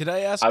joking. Can I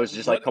ask? I was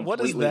just, like, what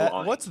is completely that?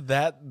 lying. What's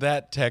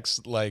that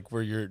text like?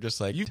 Where you're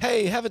just like,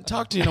 hey, haven't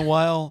talked to you in a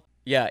while.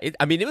 Yeah,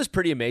 I mean, it was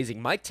pretty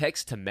amazing. My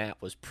text to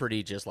Matt was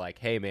pretty just like,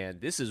 hey man,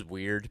 this is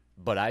weird,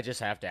 but I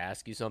just have to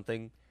ask you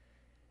something.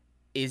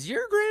 Is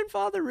your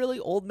grandfather really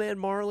Old Man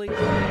Marley?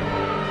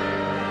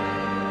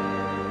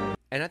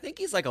 And I think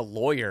he's like a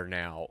lawyer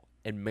now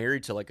and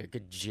married to like a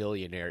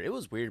gajillionaire. It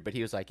was weird, but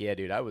he was like, yeah,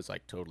 dude, I was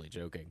like totally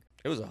joking.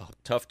 It was a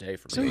tough day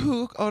for So me.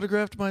 who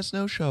autographed my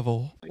snow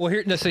shovel? Well,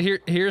 here's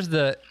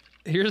the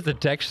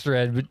text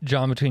thread,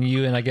 John, between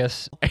you and I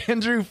guess.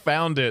 Andrew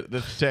found it.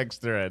 The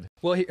text thread.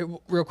 Well,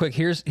 real quick,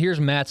 here's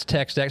Matt's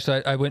text.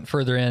 Actually, I went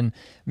further in.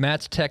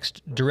 Matt's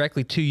text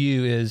directly to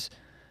you is,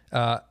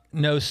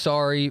 "No,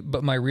 sorry,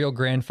 but my real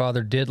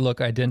grandfather did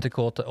look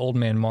identical to Old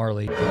Man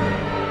Marley.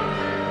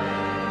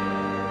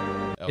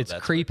 Oh, It's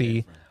that's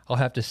creepy. I'll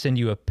have to send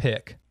you a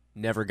pic."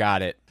 Never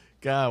got it.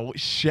 God,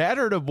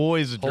 shattered a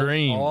boy's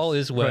dreams. all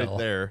is well. Right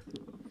there.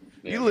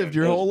 Yeah, You lived man,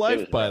 your it was- whole it life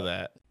was by bad.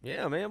 that.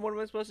 Yeah, man, what am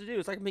I supposed to do?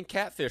 It's like I've been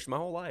catfished my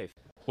whole life.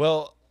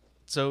 Well,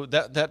 so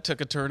that took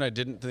a turn I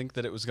didn't think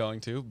that it was going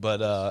to. But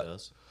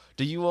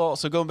do you all?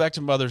 So going back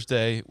to Mother's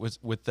Day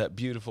with that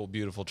beautiful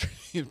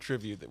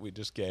tribute that we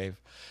just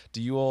gave,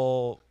 do you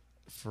all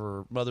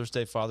for Mother's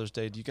Day, Father's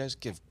Day? Do you guys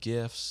give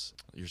gifts?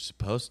 You're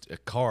supposed to, a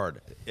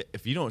card.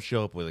 If you don't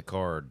show up with a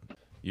card,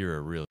 you're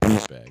a real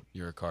douchebag.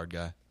 You're a card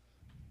guy,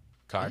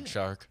 card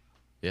shark.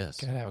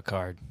 Yes. Gotta have a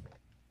card.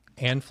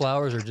 And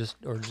flowers, or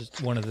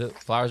just one of the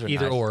Flowers are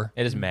either nice. or.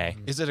 It is May.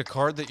 Is it a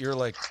card that you're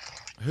like?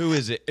 Who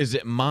is it? Is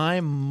it my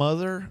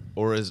mother,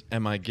 or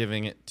am I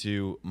giving it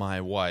to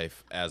my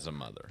wife as a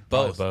mother?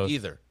 Both. Both.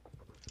 Either.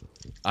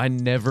 I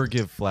never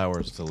give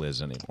flowers to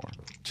Liz anymore.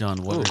 John,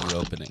 what are you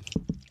opening?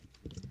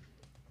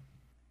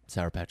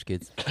 Sour Patch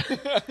Kids.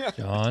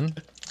 John.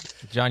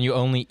 John, you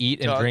only eat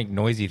and John- drink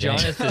noisy John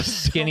things. is the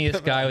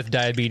skinniest guy with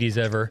diabetes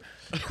ever.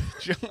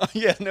 John,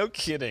 yeah, no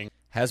kidding.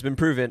 Has been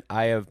proven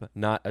I am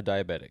not a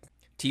diabetic.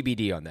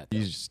 TBD on that.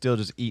 You still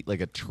just eat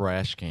like a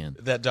trash can.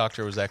 That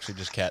doctor was actually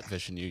just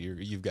catfishing you.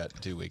 You've got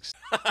 2 weeks.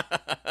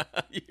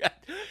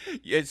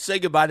 Yeah, say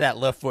goodbye to that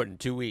left foot in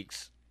 2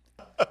 weeks.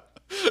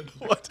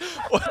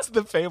 What's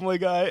the Family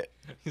Guy?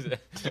 He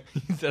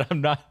said,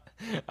 I'm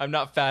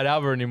not fat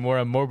Albert anymore.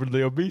 I'm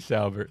morbidly obese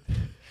Albert.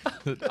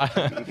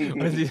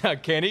 I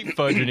can't eat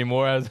fudge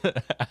anymore on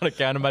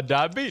account of my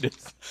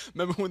diabetes.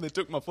 Remember when they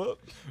took my foot?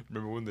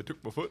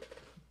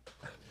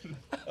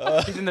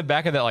 He's in the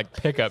back of that like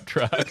pickup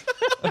truck.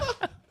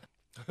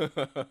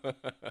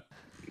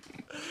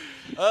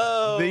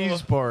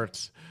 These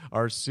parts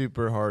are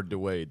super hard to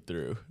wade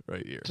through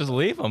right here. Just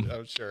leave him.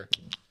 Oh, sure.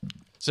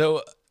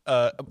 So,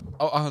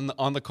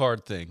 on the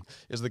card thing,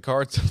 is the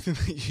card something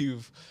that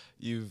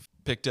you've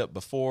picked up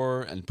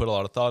before and put a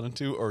lot of thought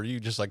into, or are you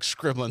just like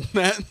scribbling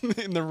that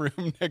in the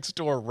room next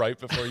door right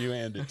before you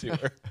hand it to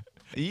her?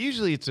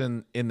 Usually it's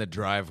in the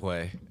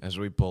driveway as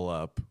we pull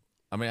up.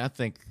 I mean, I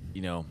think,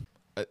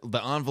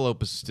 the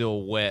envelope is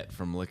still wet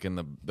from licking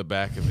the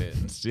back of it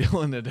and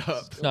sealing it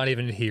up. It's not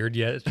even adhered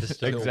yet. It's just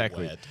still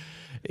Exactly. wet.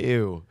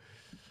 Ew.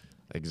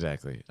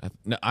 Exactly.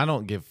 No, I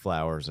don't give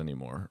flowers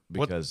anymore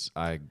because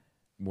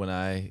when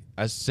I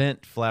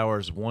sent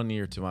flowers one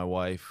year to my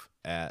wife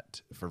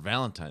for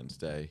Valentine's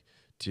Day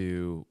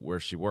to where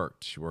she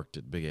worked. She worked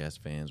at Big Ass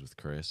Fans with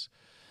Chris.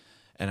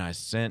 And I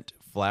sent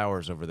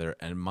flowers over there,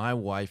 and my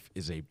wife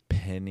is a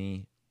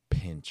penny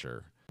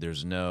pincher.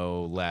 There's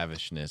no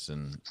lavishness,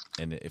 and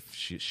if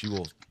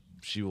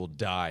she will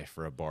die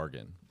for a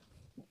bargain.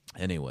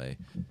 Anyway,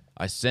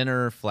 I sent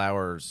her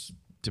flowers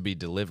to be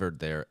delivered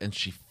there, and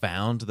she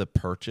found the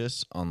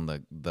purchase on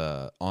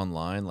the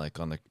online,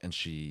 and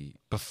she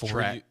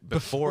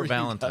before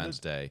Valentine's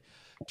Day,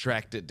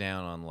 tracked it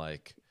down on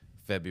like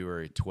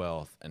February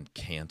 12th and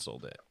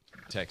canceled it.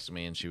 Texted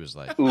me, and she was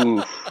like,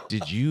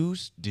 Did you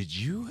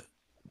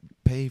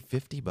pay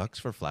 $50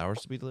 for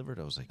flowers to be delivered?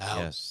 I was like,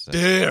 yes.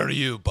 Dare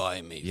you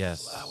buy me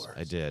yes, flowers?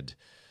 I did.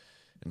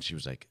 And she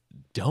was like,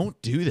 don't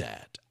do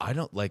that. I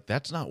don't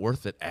that's not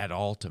worth it at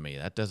all to me.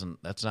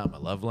 That's not my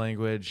love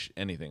language,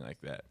 anything like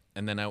that.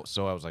 And then I was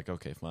like,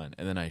 okay, fine.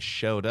 And then I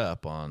showed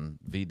up on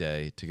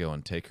V-Day to go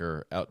and take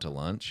her out to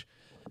lunch,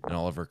 and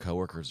all of her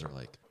coworkers are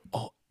like,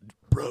 oh,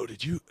 bro,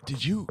 did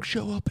you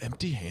show up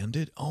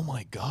empty-handed? Oh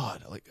my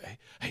God. Like,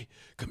 hey,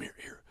 come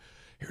here.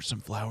 Here's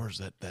some flowers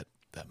that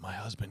my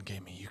husband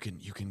gave me. You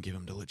can give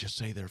them to just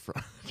say they're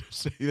from just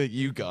say that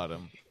you got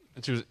them.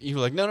 And you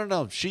were like,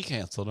 no, she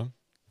canceled them.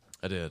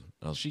 I did.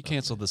 She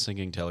canceled the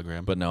singing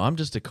telegram. But no, I'm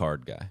just a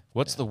card guy.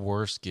 What's the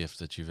worst gift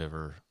that you've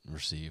ever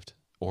received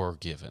or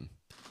given?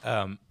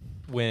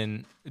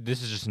 When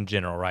this is just in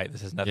general, right?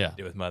 This has nothing to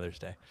do with Mother's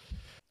Day.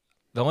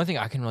 The only thing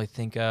I can really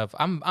think of,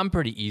 I'm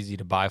pretty easy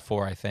to buy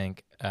for, I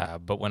think.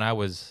 But when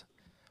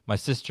my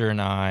sister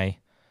and I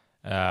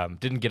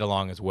didn't get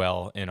along as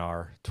well in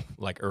our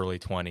early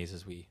 20s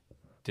as we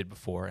did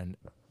before and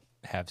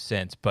have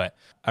since. But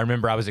I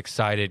remember I was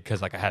excited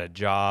because I had a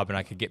job and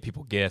I could get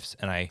people gifts,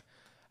 and I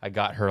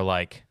got her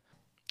I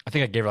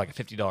think I gave her a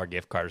 $50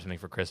 gift card or something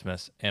for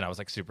Christmas, and I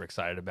was super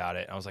excited about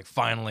it. I was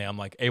finally, I'm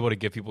able to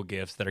give people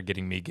gifts that are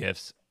getting me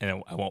gifts,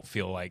 and I won't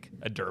feel like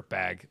a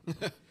dirtbag.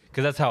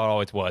 Because that's how it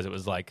always was. It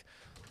was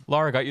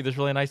Laura got you this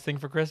really nice thing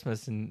for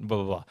Christmas, and blah,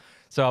 blah, blah.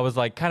 So I was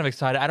kind of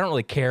excited. I don't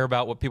really care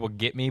about what people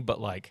get me,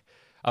 but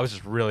I was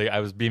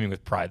beaming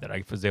with pride that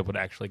I was able to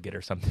actually get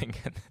her something.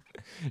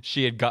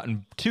 She had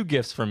gotten 2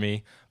 gifts from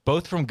me,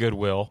 both from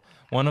Goodwill.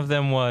 One of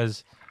them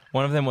was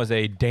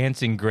a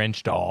dancing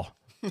Grinch doll.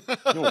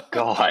 Oh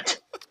God.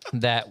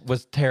 That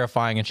was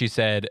terrifying, and she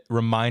said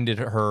reminded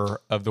her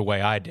of the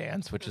way I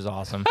dance, which is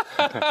awesome.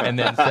 and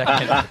then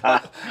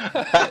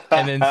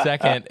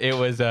second, it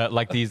was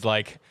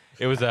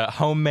it was a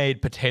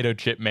homemade potato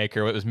chip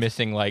maker. It was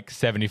missing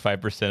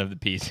 75% of the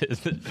pieces,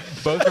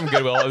 both from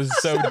Goodwill. It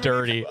was so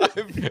dirty.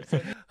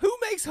 Who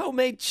makes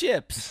homemade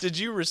chips? Did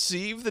you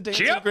receive the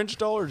dancing Grinch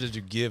doll, or did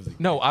you give?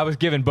 No, I was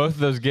given both of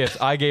those gifts.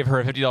 I gave her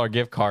a $50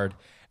 gift card.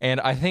 And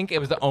I think it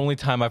was the only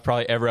time I've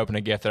probably ever opened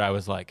a gift that I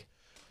was like,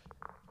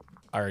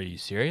 are you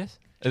serious?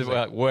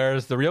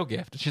 Where's the real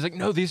gift? And she's like,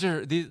 no, these.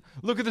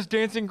 Look at this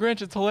dancing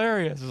Grinch. It's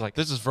hilarious. It's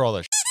this is for all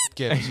the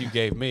gifts you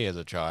gave me as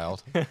a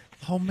child.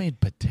 Homemade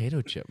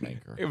potato chip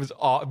maker. It was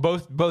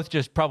both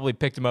just probably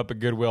picked them up at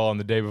Goodwill on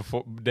the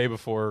day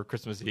before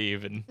Christmas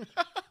Eve. And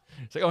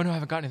it's oh, no, I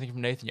haven't got anything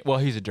from Nathan yet. Well,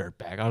 he's a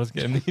dirtbag. I'll just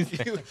get him these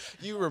things.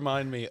 You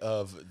remind me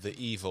of the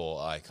evil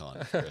icon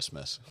of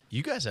Christmas.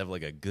 You guys have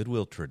a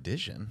Goodwill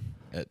tradition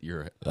at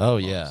your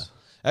house. Yeah.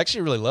 I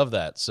actually really love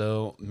that.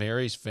 So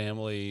Mary's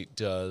family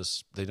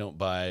they don't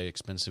buy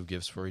expensive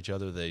gifts for each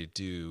other. They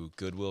do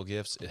Goodwill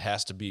gifts. It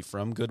has to be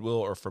from Goodwill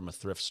or from a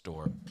thrift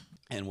store.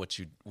 And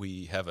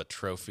we have a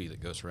trophy that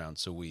goes around.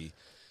 So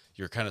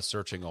you're kind of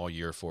searching all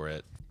year for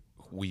it.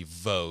 We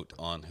vote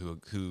on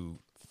who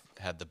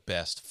had the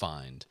best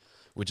find,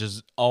 which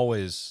is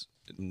always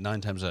 9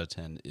 times out of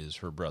 10 is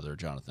her brother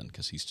Jonathan,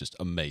 because he's just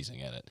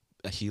amazing at it.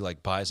 He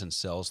buys and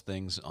sells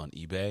things on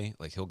eBay.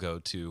 He'll go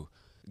to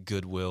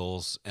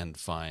Goodwills and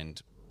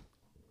find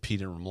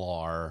Peter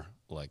Millar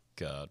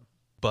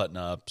button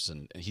ups,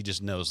 and he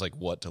just knows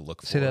what to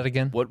look for. Say that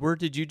again. What word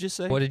did you just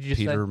say? What did you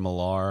say? Peter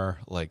Millar,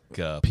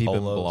 Peter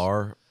polos.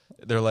 Millar.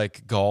 They're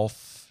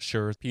golf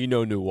shirts.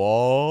 Pinot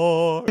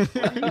Noir.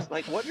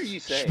 What are you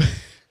saying?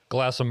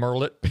 Glass of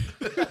Merlot.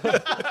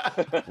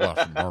 Glass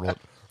of Merlot,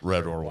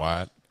 red or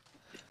white.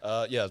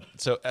 Yeah,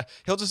 so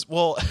he'll just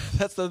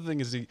that's the other thing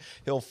is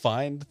he'll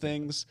find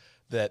things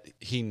that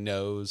he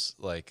knows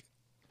I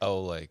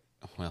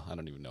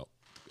don't even know.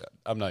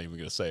 I'm not even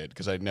going to say it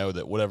because I know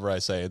that whatever I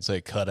say and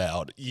say cut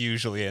out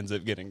usually ends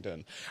up getting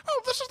done.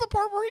 Oh, this is the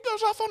part where he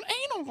goes off on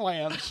anal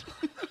glands.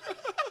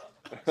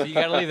 So you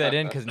got to leave that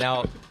in because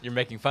now you're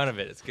making fun of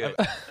it. It's good.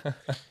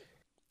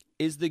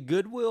 Is the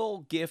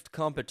Goodwill gift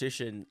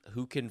competition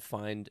who can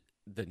find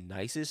the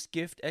nicest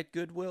gift at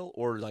Goodwill,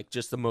 or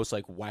just the most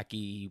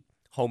wacky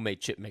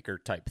homemade chip maker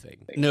type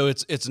thing? No,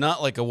 it's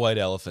not like a white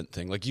elephant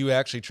thing. You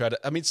actually try to.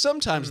 I mean,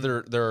 sometimes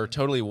there are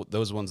totally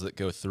those ones that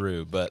go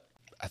through, but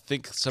I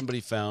think somebody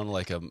found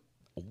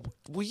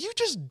Will you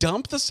just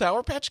dump the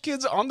Sour Patch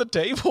Kids on the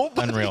table?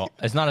 Unreal.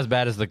 It's not as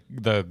bad as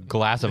the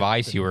glass of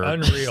ice you were.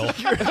 Unreal.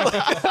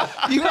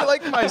 You were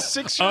like my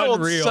 6-year-old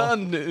Unreal.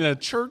 son in a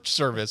church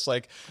service,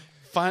 like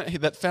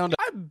that found.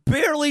 I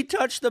barely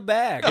touched the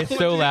bag. It's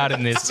so loud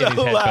in this. So in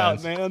these loud,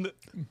 headphones. man.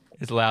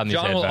 It's loud in these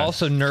John will headphones.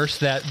 also nurse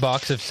that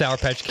box of Sour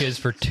Patch Kids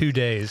for 2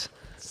 days.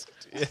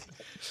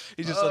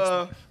 He just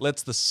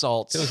lets the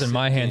salt. If it was in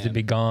my hands, it'd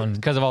be gone.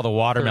 because of all the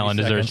watermelon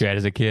 30 desserts seconds. you had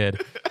as a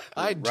kid.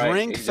 I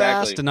drink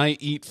exactly. fast and I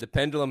eat. The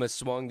pendulum has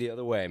swung the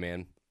other way,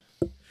 man.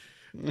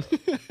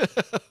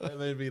 That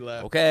made me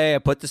laugh. Okay, I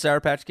put the Sour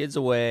Patch Kids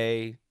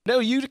away. No,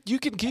 you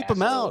can keep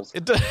them out.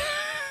 Assholes.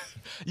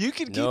 You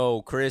can keep.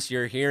 No, Chris,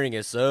 your hearing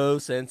is so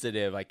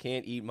sensitive. I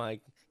can't eat my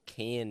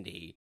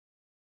candy.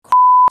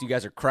 You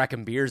guys are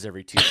cracking beers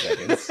every 2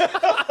 seconds.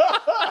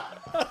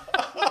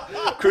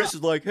 Chris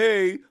is like,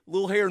 hey,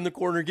 little hair in the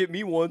corner, get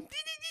me one.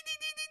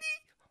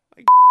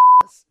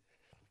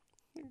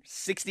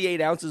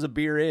 68 ounces of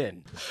beer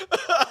in.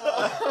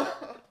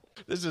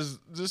 This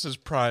is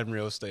prime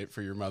real estate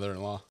for your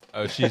mother-in-law.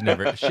 Oh, she's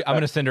never. I'm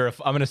gonna send her.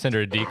 I'm gonna send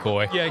her a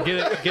decoy. Yeah,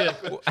 get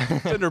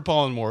it. Send her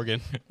Paul and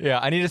Morgan. Yeah,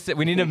 I need to.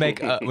 We need to make.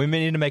 We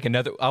may need to make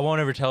another. I won't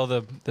ever tell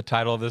the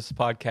title of this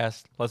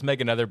podcast. Let's make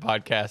another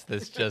podcast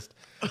that's just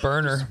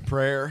Burner.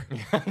 Prayer.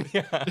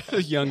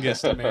 The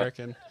youngest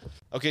American.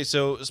 Okay,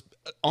 so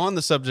on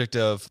the subject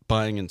of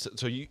buying and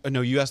so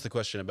you asked the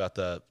question about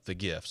the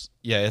gifts.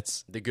 Yeah,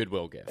 it's The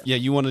Goodwill gift. yeah.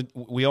 You want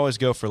to. We always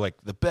go for like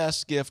the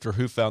best gift or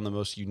who found the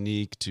most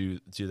unique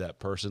to that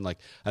person. Like,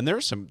 and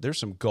there's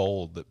some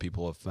gold that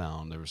people have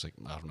found. There was like,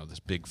 I don't know, this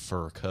big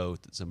fur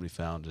coat that somebody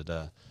found at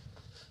so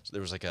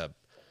there was like a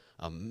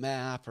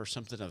map or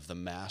something of the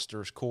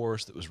master's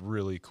course that was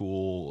really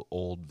cool,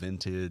 old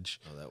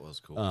vintage. Oh, that was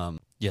cool.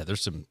 Yeah,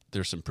 there's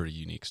some pretty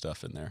unique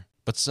stuff in there.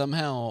 But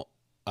somehow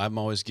I'm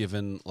always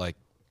given like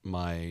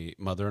my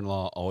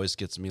mother-in-law always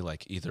gets me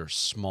like either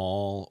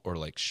small or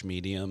like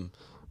schmedium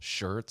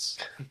shirts.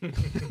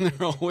 They're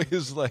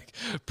always like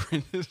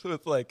printed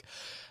with like,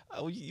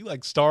 oh, you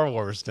like Star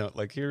Wars, don't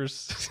like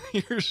here's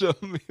a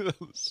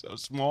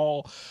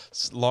small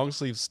long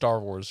sleeve Star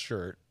Wars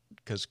shirt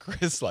because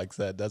Chris likes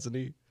that, doesn't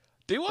he?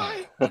 Do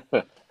I?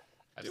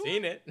 I've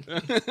seen it.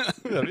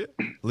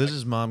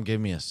 Liz's mom gave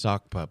me a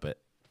sock puppet.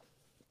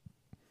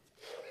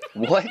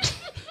 What?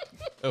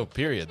 Oh,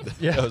 period.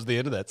 Yeah. That was the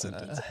end of that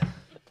sentence.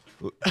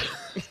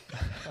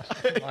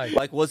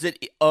 Like, was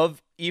it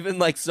of even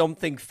like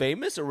something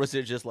famous, or was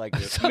it just like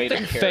this? Made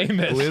Something of character.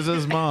 famous.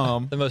 Liz's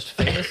mom. The most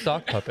famous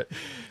sock puppet.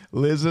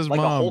 Liz's Like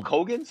a mom. Hulk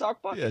Hogan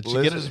sock puppet? Yeah, did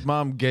you get Liz's it?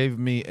 mom gave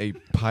me a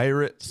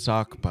pirate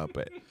sock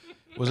puppet.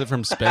 Was it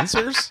from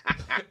Spencer's?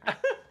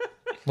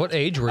 What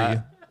age were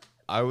you?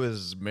 I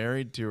was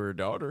married to her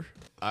daughter.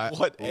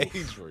 What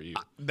age were you?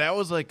 That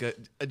was like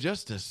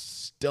just a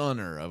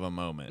stunner of a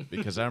moment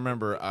because I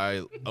remember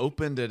I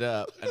opened it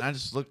up and I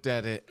just looked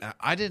at it. And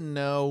I didn't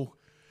know.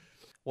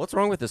 What's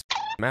wrong with this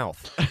mouth?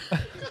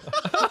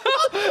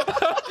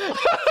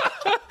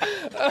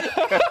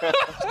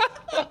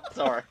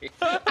 Sorry.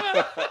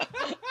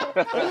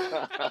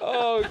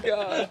 Oh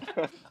God.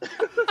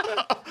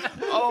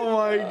 Oh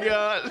my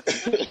god!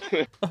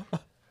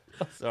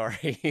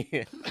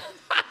 Sorry.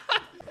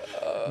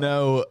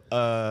 No,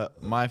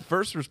 my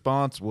first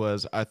response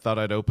was I thought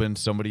I'd opened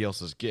somebody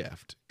else's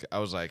gift. I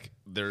was like,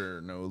 there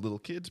are no little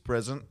kids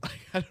present.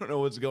 I don't know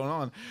what's going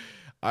on.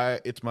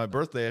 It's my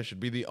birthday. I should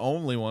be the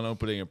only one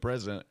opening a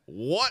present.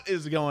 What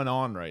is going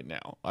on right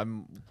now?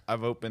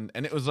 I've opened,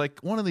 and it was like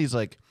one of these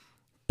like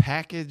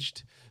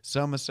packaged,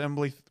 some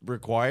assembly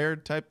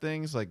required type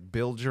things, like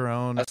build your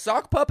own. A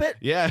sock puppet?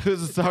 Yeah, it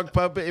was a sock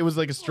puppet. It was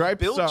like a striped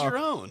Build sock. your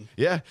own.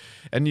 Yeah,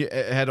 and it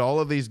had all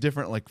of these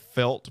different like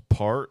felt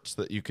parts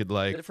that you could Is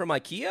like it from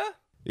IKEA?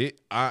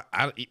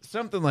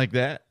 something like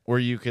that, where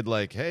you could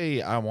like,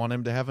 hey, I want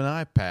him to have an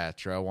eye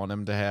patch, or I want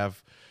him to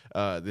have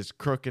this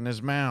crook in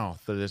his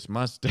mouth, or this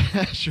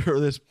mustache,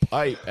 or this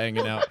pipe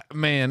hanging out.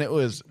 Man, it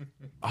was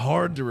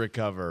hard to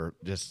recover.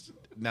 Just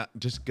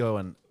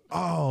going.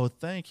 Oh,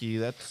 thank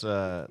you.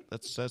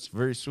 That's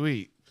very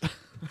sweet.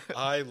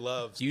 I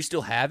love Do you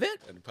still have it?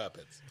 and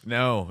puppets.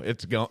 No,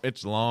 it's gone.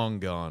 It's long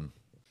gone.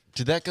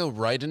 Did that go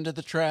right into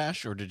the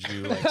trash, or did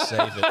you like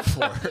save it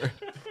for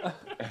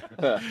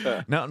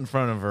her? Not in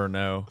front of her.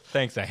 No.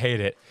 Thanks. I hate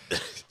it.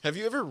 Have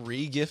you ever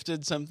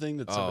re-gifted something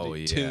that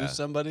somebody yeah. to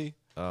somebody?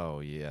 Oh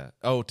yeah.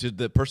 Oh, to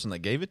the person that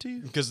gave it to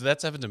you? Because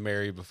that's happened to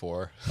Mary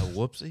before. A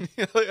whoopsie.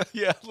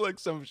 Yeah, like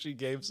she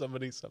gave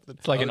somebody something.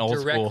 It's like an old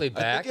Directly school.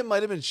 I back. think it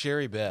might have been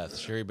Sherry Beth.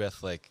 Sherry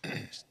Beth, like,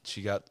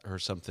 she got her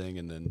something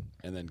and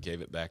then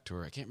gave it back to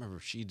her. I can't remember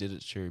if she did it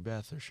to Sherry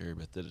Beth or Sherry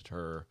Beth did it to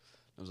her.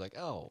 I was like,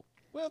 oh,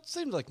 well, it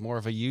seems like more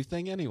of a you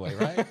thing anyway,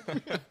 right?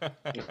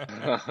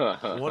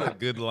 What a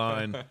good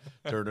line.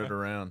 Turn it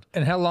around.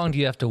 And how long do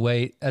you have to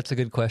wait? That's a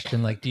good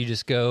question. Like, do you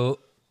just go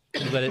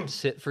let it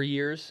sit for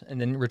years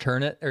and then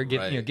return it, or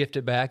Right. gift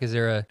it back? Is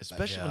there a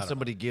Especially when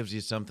somebody gives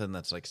you something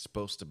that's like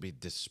supposed to be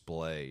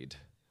displayed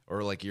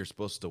or like you're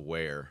supposed to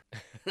wear.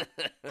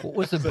 What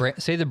was the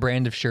brand? Say the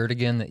brand of shirt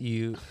again that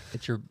your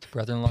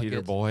brother-in-law Peter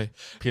gets. Boy.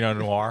 Pinot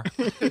Noir.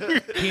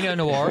 Pinot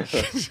Noir.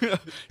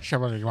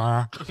 Shomer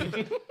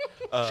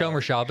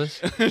Shomer Shabbos.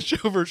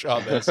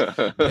 Shabbos.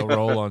 They'll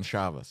roll on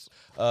Shabbos.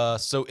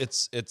 So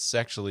it's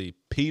actually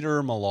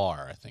Peter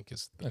Millar, I think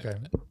is the Okay.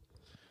 name of it.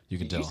 You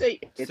can Did you tell. say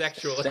it's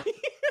Sexually.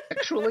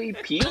 sexually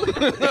peeled?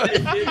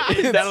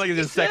 It sounded like it's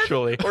just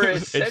sexually. Or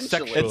It's essentially. It's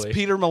sexually.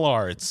 Peter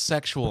Millar. It's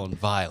sexual and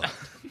violent.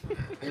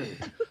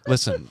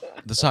 Listen,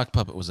 the sock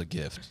puppet was a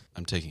gift.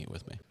 I'm taking it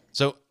with me.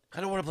 So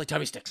I don't want to play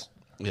tummy sticks.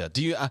 yeah,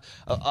 do you?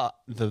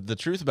 The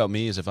truth about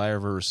me is, if I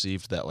ever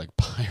received that like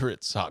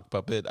pirate sock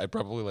puppet, I'd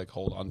probably like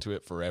hold on to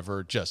it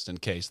forever, just in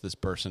case this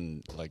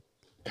person like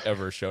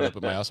ever showed up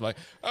at my house. I'm like,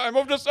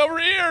 I'm just over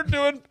here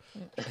doing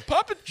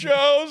puppet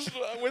shows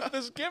with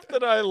this gift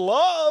that I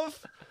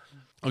love.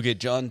 Okay,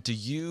 John,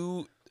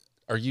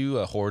 are you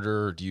a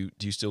hoarder? Or do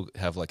you still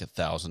have like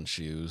 1,000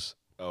 shoes?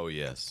 Oh,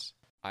 yes.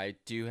 I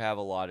do have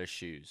a lot of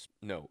shoes.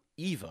 No,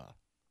 Eva,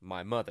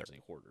 my mother, is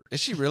a hoarder.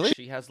 Is she really?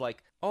 She has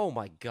like, oh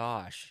my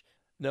gosh.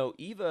 No,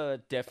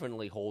 Eva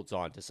definitely holds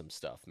on to some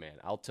stuff, man.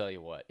 I'll tell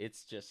you what.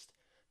 It's just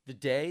the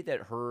day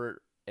that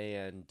her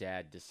and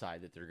dad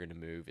decide that they're going to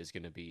move is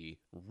going to be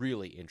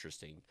really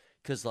interesting.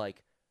 Because,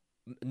 like,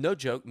 no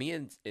joke, me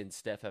and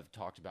Steph have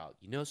talked about,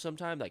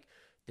 sometime, like,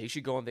 they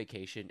should go on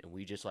vacation and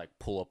we just, like,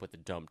 pull up with a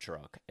dump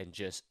truck and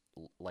just,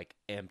 like,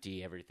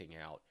 empty everything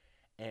out.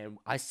 And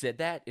I said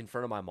that in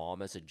front of my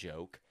mom as a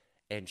joke,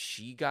 and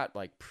she got,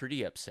 like,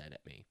 pretty upset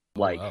at me.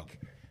 Like, Wow.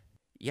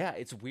 Yeah,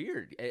 it's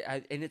weird.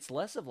 And it's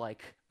less of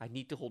like, I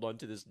need to hold on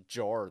to this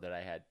jar that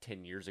I had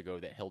 10 years ago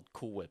that held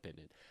Cool Whip in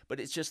it. But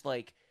it's just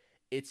like,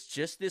 it's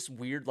just this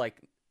weird, like,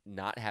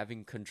 not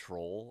having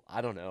control. I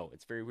don't know.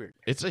 It's very weird.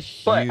 It's a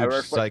But I huge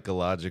reflect-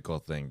 psychological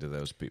thing to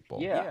those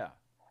people. Yeah.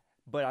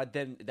 But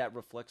then that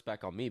reflects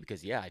back on me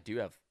because, yeah, I do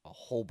have a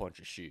whole bunch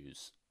of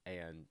shoes.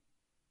 And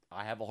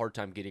I have a hard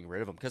time getting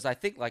rid of them. Because I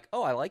think, like,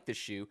 oh, I like this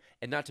shoe.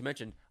 And not to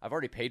mention, I've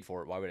already paid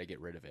for it. Why would I get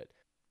rid of it?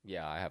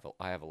 Yeah, I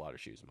have a lot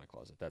of shoes in my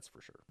closet. That's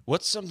for sure.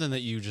 What's something that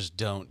you just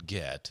don't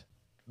get,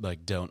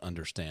 like don't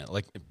understand?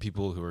 Like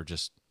people who are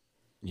just,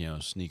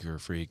 sneaker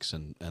freaks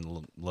and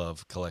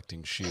love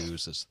collecting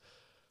shoes. Is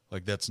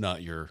like that's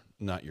not your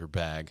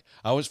bag.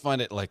 I always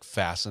find it like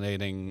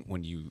fascinating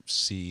when you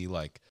see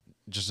like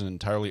just an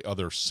entirely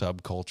other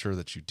subculture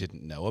that you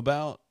didn't know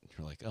about.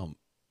 You're like, oh,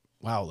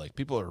 wow, like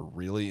people are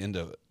really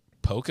into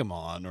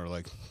Pokemon, or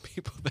like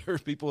there are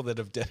people that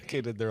have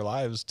dedicated their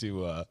lives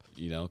to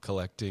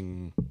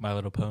collecting My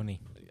Little Pony.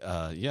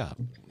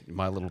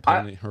 My Little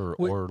Pony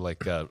or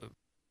like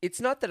It's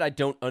not that I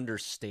don't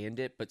understand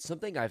it, but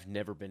something I've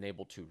never been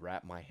able to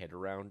wrap my head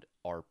around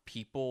are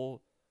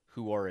people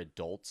who are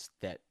adults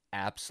that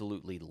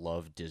absolutely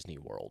love Disney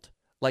World.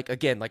 Like,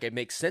 again, like it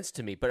makes sense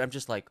to me, but I'm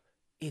just like,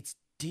 it's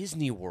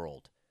Disney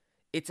World.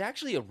 It's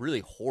actually a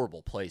really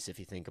horrible place if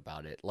you think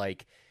about it.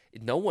 Like,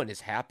 no one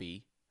is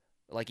happy.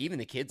 Like, even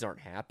the kids aren't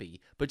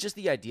happy. But just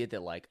the idea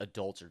that, like,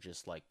 adults are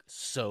just, like,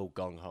 so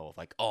gung-ho of,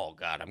 like, oh,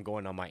 God, I'm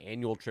going on my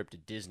annual trip to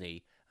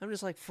Disney. I'm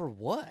just like, for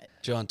what?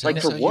 John, tell Like,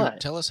 us for how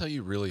what? tell us how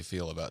you really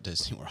feel about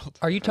Disney World.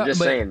 Are you I'm talking?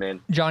 just saying, man.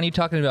 John, are you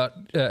talking about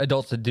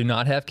adults that do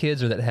not have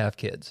kids or that have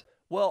kids?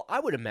 Well, I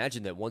would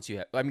imagine that once you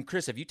have... I mean,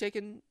 Chris, have you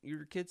taken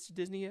your kids to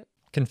Disney yet?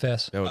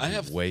 Confess. That would I be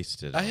have-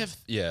 wasted. I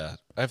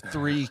have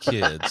 3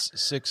 kids,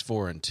 6,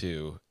 4, and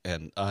 2,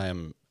 and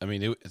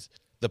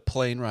the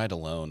plane ride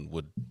alone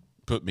would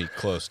put me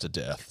close to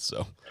death.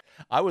 So,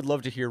 I would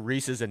love to hear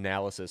Reese's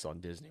analysis on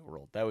Disney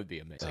World. That would be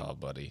amazing. oh,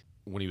 buddy,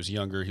 when he was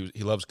younger,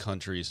 he loves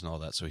countries and all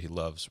that, so he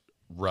loves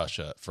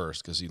Russia at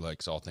first because he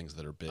likes all things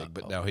that are big.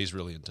 But now he's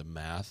really into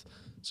math,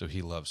 so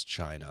he loves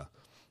China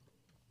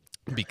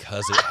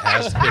because it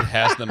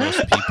has the most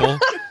people.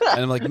 And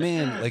I'm like,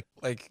 man,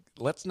 like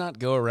let's not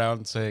go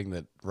around saying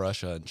that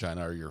Russia and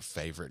China are your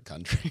favorite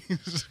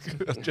countries.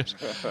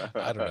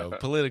 I don't know.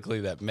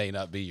 Politically, that may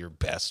not be your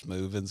best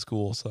move in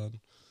school, son.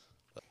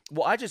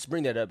 Well, I just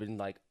bring that up and,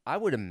 like, I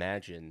would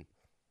imagine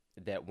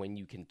that when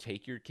you can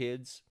take your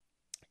kids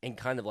and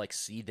kind of, like,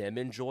 see them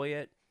enjoy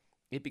it,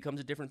 it becomes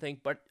a different thing.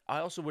 But I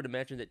also would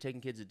imagine that taking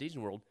kids to Disney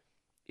World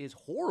is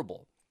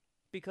horrible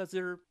because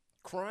they're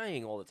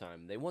crying all the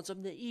time. They want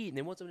something to eat and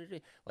they want something to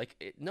drink.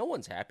 Like, no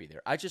one's happy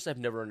there. I just have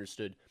never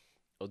understood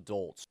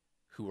adults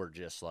who are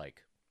just,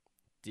 like,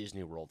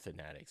 Disney World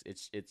fanatics.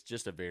 It's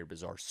just a very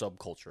bizarre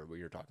subculture what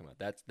you're talking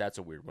about. That's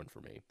a weird one for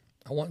me.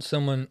 I want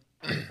someone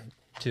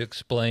to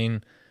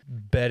explain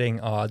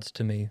betting odds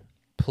to me,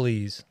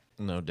 please.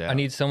 no doubt. I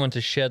need someone to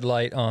shed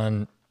light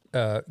on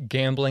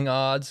gambling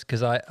odds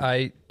because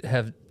I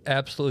have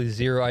absolutely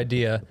zero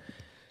idea.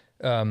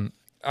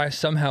 I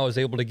somehow was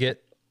able to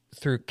get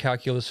through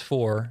Calculus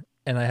 4,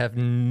 and I have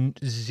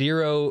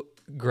zero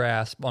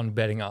grasp on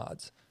betting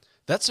odds.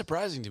 That's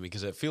surprising to me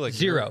because I feel like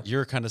Zero.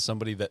 You're kind of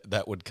somebody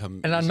that would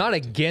come. And I'm not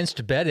easily to.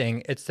 against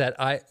betting. It's that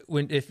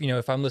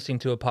if I'm listening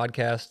to a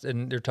podcast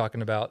and they're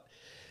talking about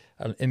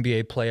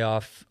NBA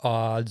playoff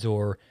odds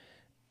or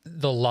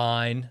the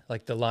line,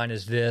 like the line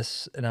is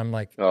this, and I'm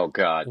like, Oh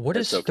God, what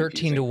that's does so 13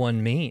 to confusing.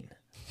 1 mean?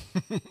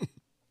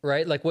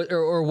 Right? Like what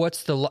or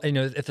what's the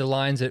if the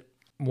line's at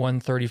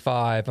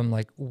 135, I'm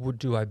like, what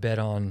do I bet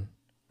on?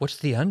 What's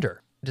the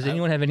under? Does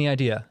anyone have any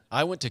idea?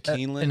 I went to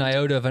Keeneland. An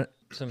iota of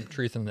some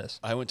truth in this.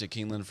 I went to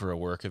Keeneland for a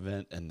work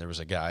event, and there was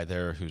a guy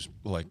there who's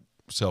like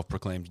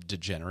self-proclaimed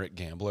degenerate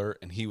gambler,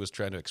 and he was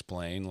trying to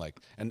explain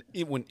and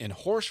even in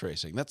horse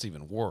racing, that's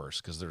even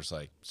worse because there's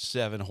like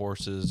 7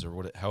 horses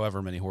or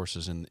however many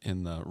horses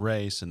in the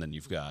race, and then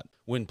you've got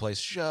win, place,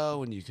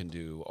 show, and you can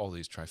do all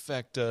these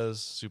trifectas,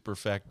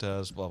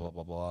 superfectas, blah blah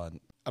blah blah. And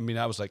I mean,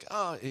 I was like,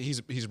 oh,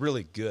 he's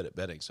really good at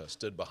betting, so I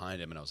stood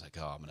behind him, and I was like,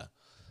 oh,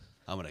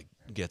 I'm gonna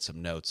get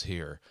some notes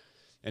here,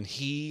 and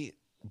he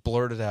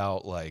blurted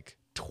out like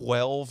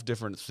 12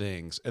 different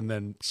things and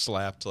then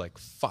slapped like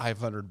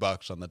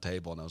 $500 on the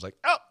table, and I was like,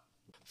 oh,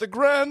 the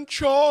Grand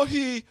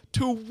Chahi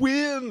to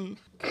win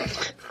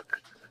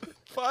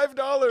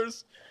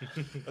 $5.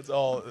 That's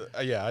all.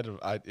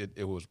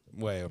 It was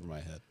way over my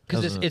head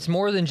because it's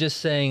more than just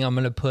saying I'm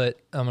gonna put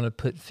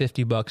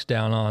 $50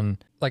 down on,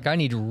 like, I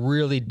need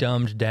really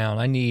dumbed down.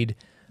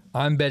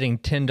 I'm betting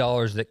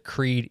 $10 that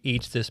Creed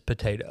eats this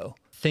potato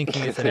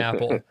thinking it's an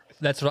apple.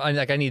 That's what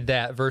I need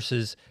that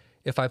versus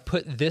if I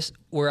put this,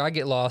 where I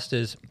get lost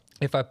is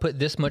if I put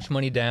this much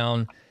money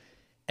down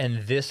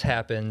and this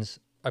happens,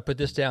 I put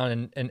this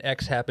down and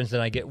X happens,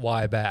 then I get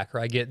Y back, or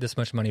I get this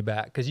much money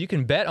back. Because you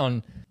can bet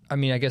on, I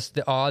mean, I guess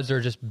the odds are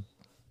just,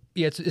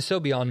 it's so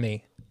beyond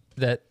me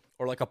that.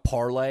 Or like a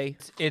parlay.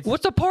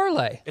 What's a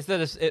parlay? It's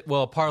that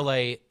a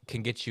parlay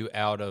can get you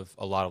out of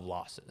a lot of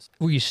losses.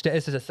 Well,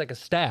 it's like a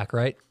stack,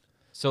 right?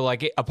 So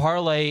like a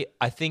parlay,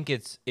 I think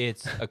it's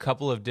a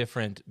couple of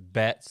different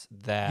bets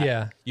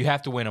that you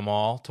have to win them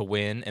all to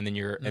win, and then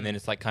and then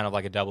it's like kind of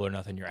like a double or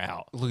nothing, you're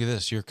out. Look at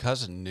this, your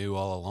cousin knew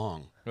all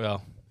along.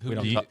 Well,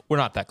 we're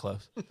not that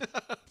close.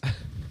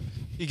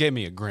 He gave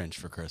me a Grinch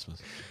for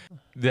Christmas.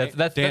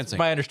 That's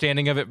my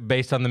understanding of it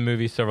based on the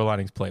movie Silver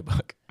Linings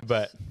Playbook.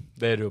 But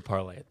they do a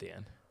parlay at the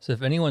end. So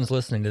if anyone's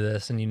listening to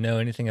this and you know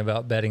anything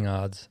about betting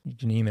odds, you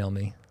can email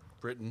me.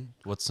 Britton,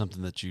 what's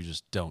something that you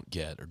just don't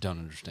get or don't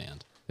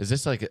understand? Is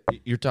this like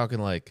you're talking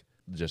like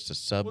just a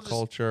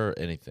subculture or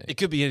anything? It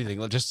could be anything,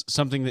 like just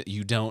something that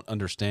you don't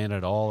understand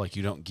at all, like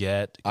you don't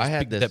get. I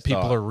had this that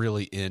people thought. are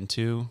really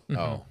into.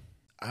 Oh,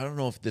 I don't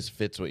know if this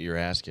fits what you're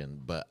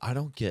asking, but I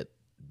don't get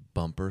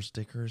bumper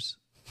stickers.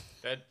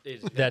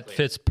 That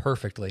fits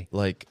perfectly.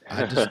 Like,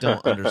 I just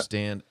don't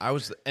understand.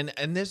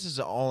 And this is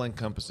all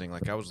encompassing.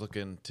 Like, I was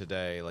looking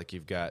today, like,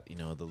 you've got, the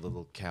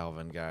little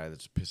Calvin guy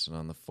that's pissing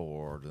on the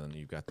Ford, and then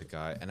you've got the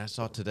guy. And I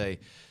saw today,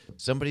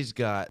 somebody's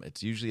got,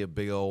 it's usually a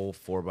big old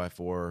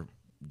 4x4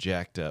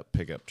 jacked up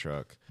pickup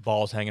truck.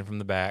 Balls hanging from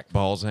the back,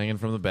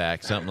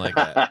 something like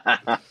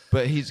that.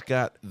 But he's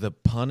got the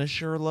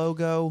Punisher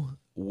logo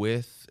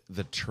with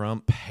the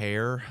Trump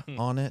hair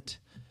on it.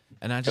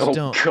 And I just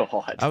don't.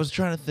 God. I was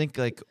trying to think,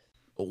 like,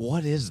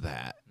 what is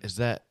that? Is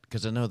that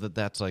because I know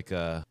that's like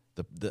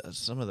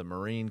some of the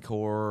Marine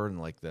Corps and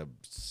like the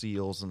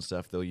SEALs and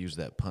stuff. They'll use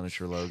that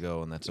Punisher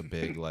logo, and that's a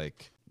big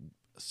like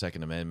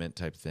Second Amendment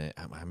type thing.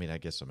 I mean, I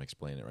guess I'm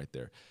explaining it right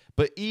there.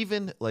 But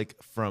even like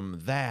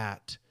from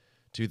that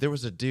to, there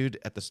was a dude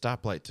at the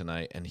stoplight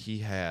tonight, and he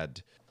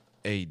had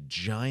a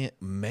giant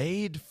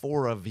made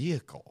for a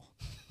vehicle.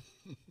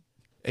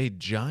 A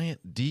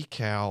giant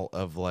decal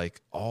of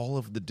like all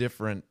of the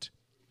different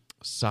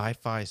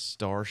sci-fi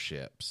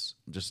starships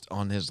just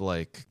on his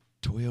like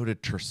Toyota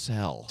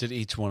Tercel. Did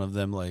each one of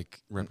them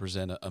like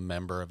represent a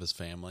member of his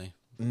family?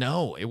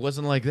 No, it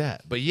wasn't like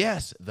that. But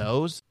yes,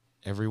 those.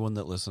 Everyone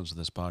that listens to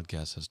this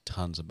podcast has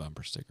tons of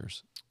bumper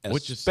stickers,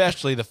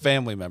 especially the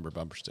family member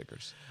bumper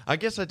stickers. I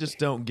guess I just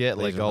don't get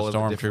like all of the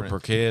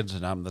Stormtrooper kids,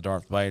 and I'm the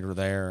Darth Vader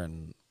there,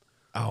 and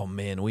oh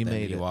man, we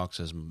made Ewoks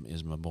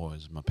is my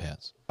boys, my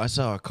pets. I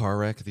saw a car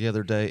wreck the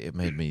other day. It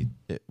made me.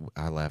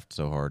 I laughed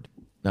so hard.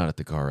 Not at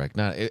the car wreck.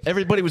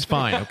 Everybody was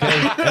fine.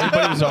 Okay,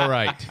 everybody was all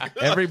right.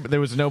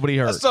 There was nobody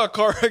hurt. I saw a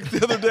car wreck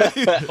the other day.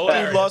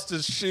 Dude lost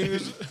his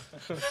shoes.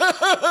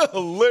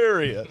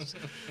 Hilarious.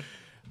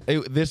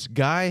 This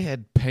guy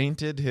had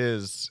painted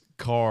his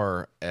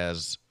car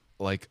as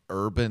like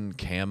urban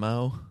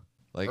camo,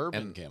 like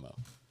camo.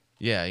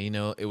 Yeah,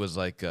 it was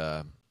like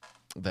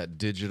that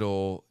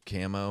digital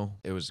camo.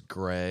 It was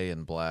gray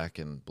and black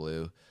and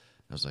blue.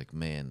 I was like,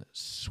 man,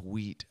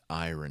 sweet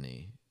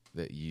irony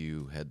that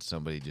you had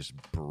somebody just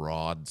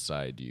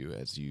broadside you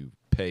as you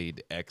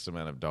paid X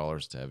amount of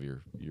dollars to have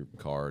your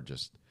car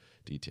just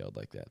detailed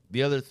like that.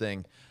 The other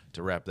thing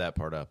to wrap that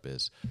part up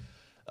is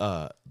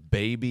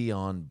baby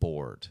on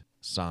board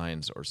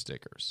signs or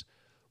stickers.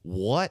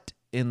 What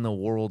in the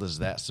world is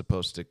that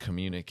supposed to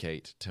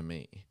communicate to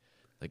me?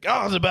 Like,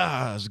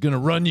 I was going to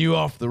run you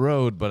off the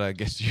road, but I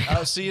guess you.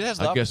 See, it has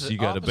the I guess you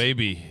got opposite. a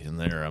baby in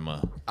there.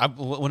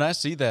 When I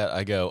see that,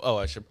 I go, oh,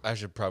 I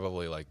should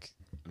probably like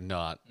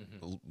not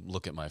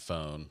look at my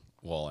phone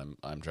while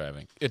I'm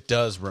driving. It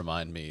does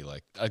remind me,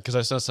 like, because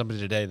I saw somebody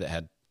today that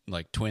had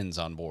like twins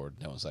on board,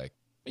 and I was like,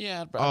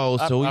 yeah.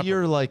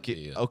 You're like,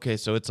 okay,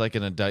 so it's like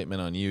an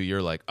indictment on you.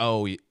 You're like,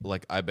 oh,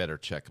 like I better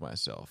check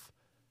myself.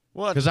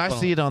 Well, because I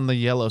see it on the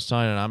yellow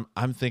sign, and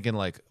I'm thinking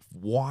like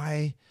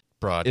why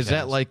Broadcast. is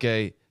that like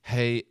a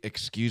hey,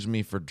 excuse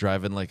me for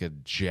driving like a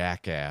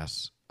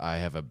jackass? I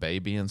have a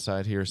baby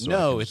inside here, so I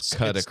no, can it's just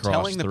cut it's across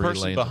telling the 3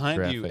 person lanes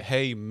behind of you, traffic.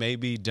 hey,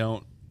 maybe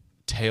don't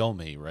tail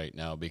me right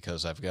now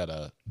because I've got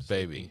a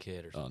baby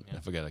kid or on, something, yeah.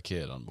 if I got a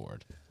kid on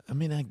board. I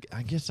mean,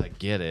 I guess I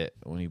get it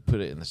when you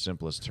put it in the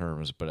simplest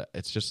terms, but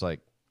it's just like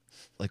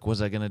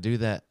was I gonna do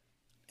that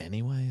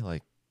anyway?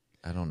 Like,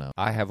 I don't know.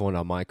 I have one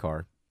on my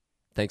car.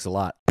 Thanks a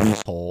lot,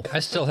 Hole. I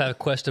still have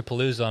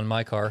Questapalooza on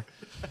my car.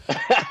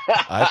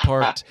 I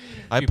parked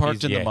in the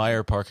PZA.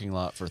 Meijer parking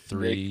lot for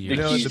 3 The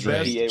years key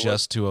straight PZA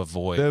just to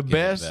avoid The getting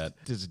best that.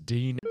 is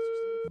Dean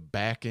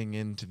backing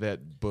into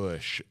that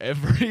bush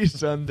every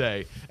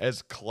Sunday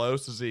as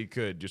close as he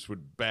could. Just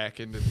would back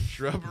into the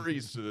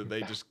shrubberies so that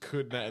they just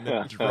could not, and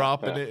then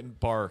dropping it in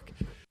park.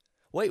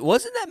 Wait,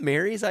 wasn't that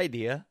Mary's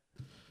idea?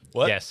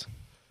 What? Yes.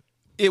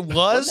 It Wasn't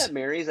was? that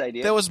Mary's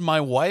idea? That was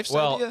my wife's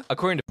Well, idea?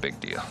 according to Big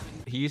Deal,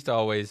 he used to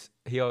always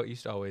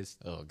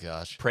Oh,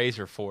 gosh. praise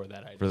her for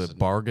that idea. For the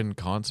bargain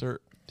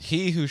concert?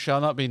 He who shall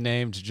not be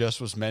named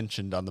just was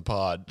mentioned on the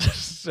pod.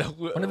 So,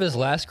 One of his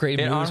last great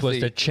It moves was honestly-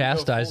 to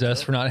chastise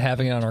us for not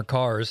having it on our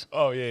cars.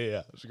 oh, yeah.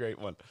 It was a great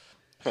one.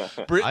 I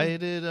Britain,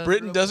 did.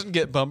 Britain doesn't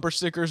get bumper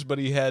stickers, but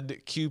he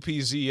had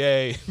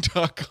QPZA.com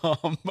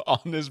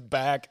on his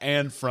back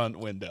and front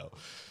window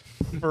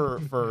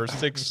for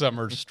 6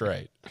 summers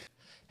straight.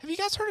 Have you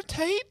guys heard of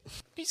Tate?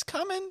 He's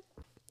coming.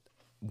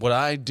 What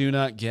I do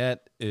not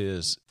get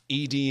is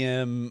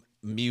EDM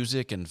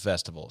music and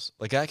festivals.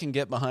 Like, I can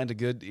get behind a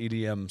good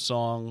EDM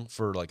song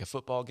for like a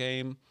football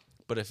game,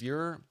 but if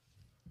you're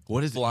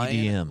What is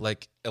flying EDM?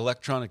 like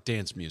electronic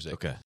dance music,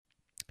 Okay.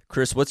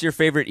 Chris, what's your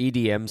favorite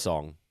EDM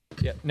song?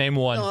 Name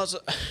one. No, it's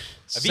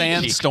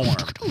Sandstorm.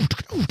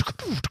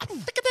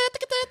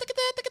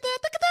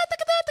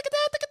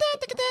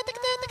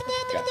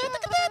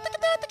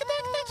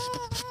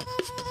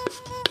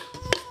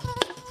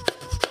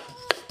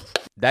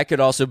 That could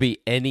also be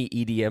any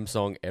EDM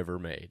song ever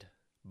made.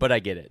 But I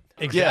get it.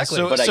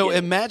 Exactly. Yeah, But I so get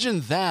it. imagine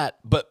that,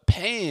 but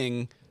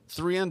paying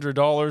 $300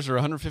 or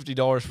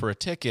 $150 for a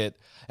ticket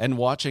and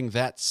watching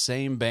that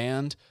same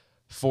band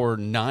for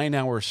 9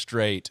 hours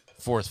straight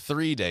for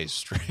 3 days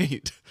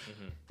straight.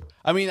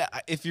 I mean,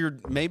 if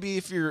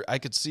you're, I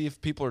could see if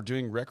people are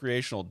doing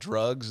recreational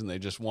drugs and they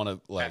just want to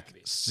like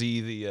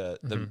see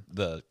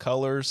the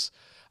colors.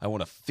 I want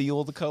to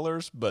feel the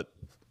colors, but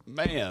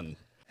man,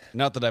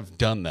 not that I've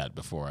done that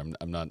before. I'm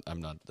not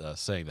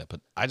saying that, but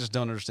I just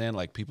don't understand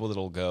like people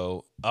that'll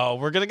go, oh,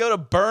 we're gonna go to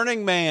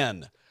Burning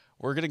Man.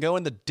 We're gonna go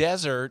in the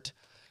desert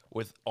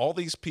with all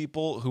these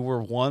people who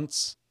were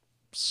once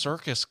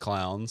circus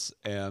clowns,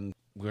 and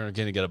we're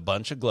gonna get a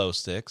bunch of glow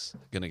sticks,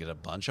 gonna get a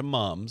bunch of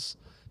mums,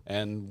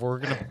 and we're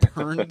gonna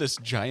burn this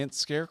giant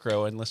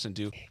scarecrow and listen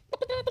to.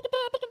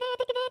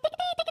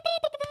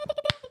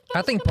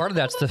 I think part of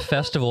that's the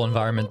festival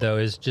environment, though,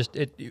 is just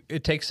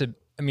it takes it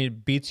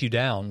beats you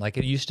down. Like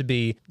it used to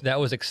be, that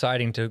was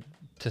exciting to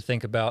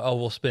think about. Oh,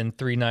 we'll spend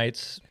 3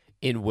 nights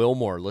In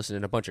Wilmore,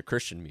 listening to a bunch of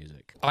Christian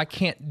music. I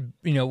can't,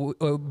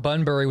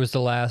 Bunbury was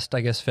the last,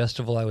 I guess,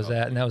 festival I was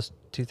at, and that was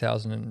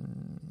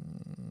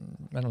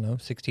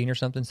 2016 or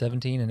something,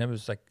 17, and it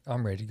was like,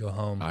 I'm ready to go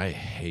home. I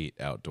hate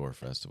outdoor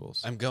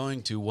festivals. I'm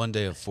going to One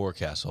Day of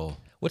Forecastle.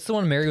 What's the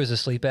one Mary was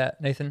asleep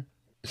at, Nathan?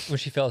 When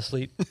she fell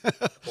asleep?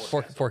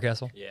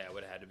 Forecastle. Yeah, it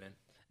would have had to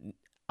been.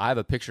 I have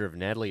a picture of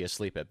Natalie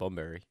asleep at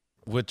Bunbury.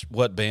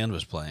 What band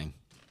was playing?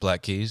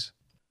 Black Keys?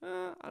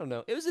 I don't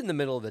know. It was in the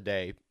middle of the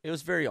day. It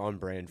was very on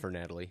brand for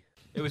Natalie.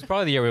 It was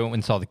probably the year we went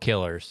and saw the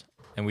Killers,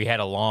 and we had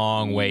a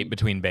long wait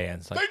between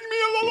bands. Like,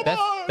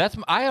 that's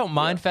I don't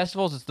mind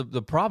festivals. It's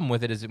the problem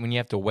with it is when you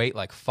have to wait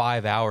like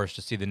 5 hours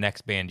to see the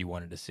next band you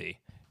wanted to see,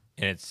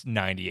 and it's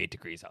 98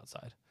 degrees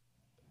outside.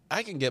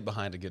 I can get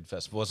behind a good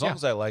festival as long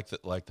as I like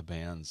the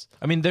bands.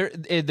 I mean,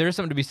 there's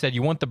something to be said.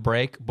 You want the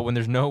break, but when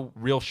there's no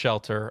real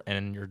shelter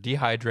and you're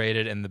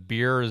dehydrated and the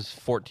beer is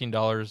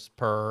 $14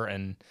 per,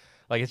 and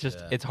like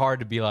it's hard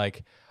to be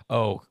like,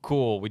 oh,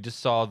 cool, we just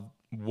saw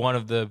one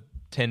of the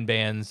 10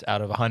 bands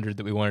out of 100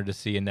 that we wanted to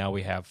see, and now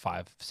we have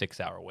 5-6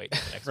 hour wait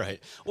for the next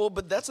Right. Well,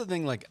 but that's the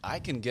thing. Like, I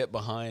can get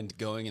behind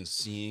going and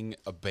seeing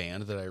a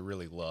band that I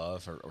really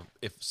love, or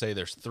if say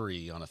there's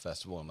 3 on a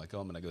festival, I'm like, oh,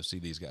 I'm going to go see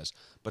these guys.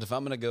 But if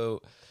I'm going to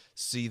go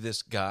see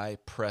this guy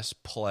press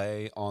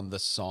play on the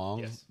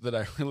song that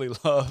I really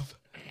love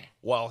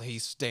while he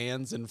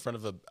stands in front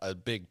of a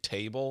big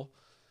table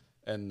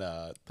and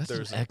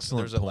there's an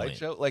excellent there's a light point.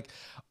 show, like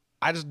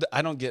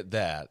I don't get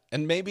that.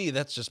 And maybe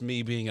that's just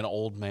me being an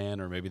old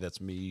man, or maybe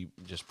that's me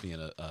just being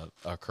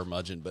a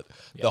curmudgeon. But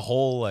the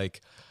whole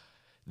like,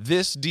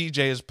 this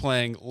DJ is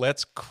playing,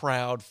 let's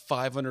crowd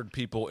 500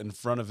 people in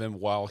front of him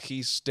while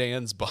he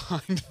stands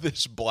behind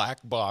this black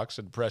box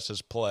and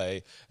presses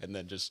play and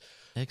then just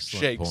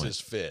Excellent shakes point. his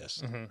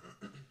fist.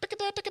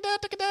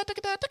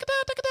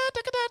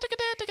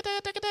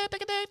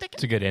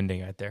 It's a good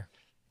ending right there.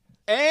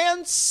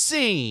 And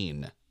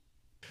scene.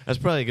 That's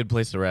probably a good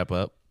place to wrap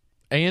up.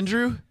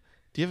 Andrew,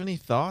 do you have any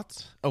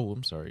thoughts? Oh,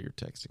 I'm sorry. You're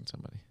texting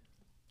somebody.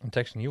 I'm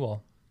texting you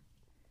all.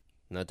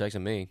 Not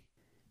texting me.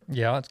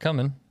 Yeah, it's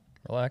coming.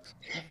 Relax.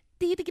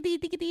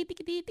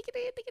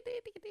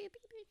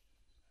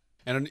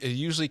 And it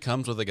usually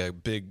comes with like a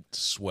big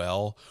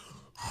swell.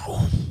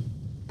 I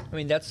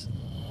mean, that's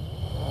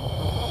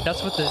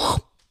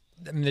what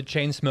the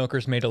chain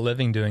smokers made a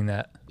living doing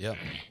that. Yep.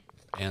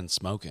 And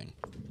smoking.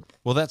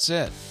 Well, that's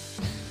it.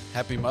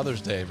 Happy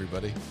Mother's Day,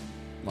 everybody.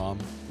 Mom,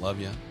 love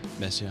you.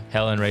 Miss you.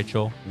 Helen,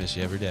 Rachel, Miss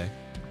you every day.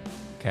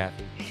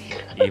 Kathy,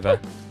 Eva.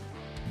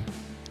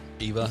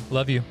 Eva,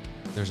 Love you.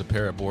 there's a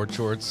pair of board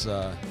shorts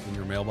in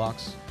your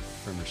mailbox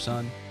from your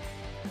son.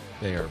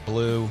 They are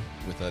blue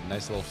with a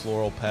nice little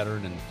floral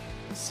pattern and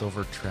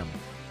silver trim.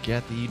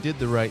 Kathy, you did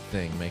the right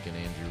thing making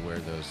Andrew wear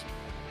those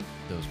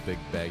big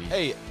baggy.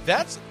 Hey,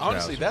 that's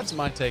honestly, trousers. that's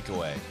my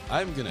takeaway.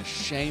 I'm going to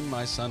shame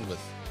my son with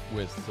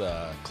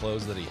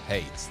clothes that he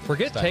hates.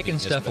 Forget Time taking he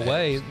stuff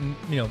misbehaves.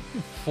 away.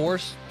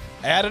 Force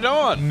Add it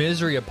on.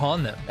 misery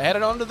upon them. Add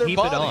it on to their Keep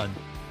body. it on.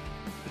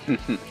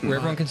 Where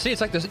everyone can see.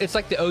 It's like this. It's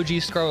like the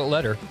OG Scarlet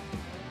Letter.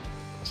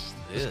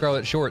 The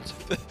Scarlet shorts.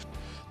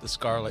 The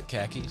scarlet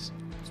khakis.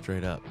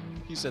 Straight up.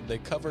 He said they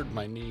covered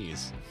my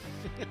knees.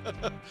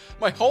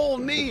 My whole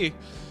knee.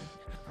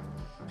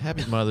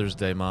 Happy Mother's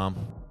Day, Mom.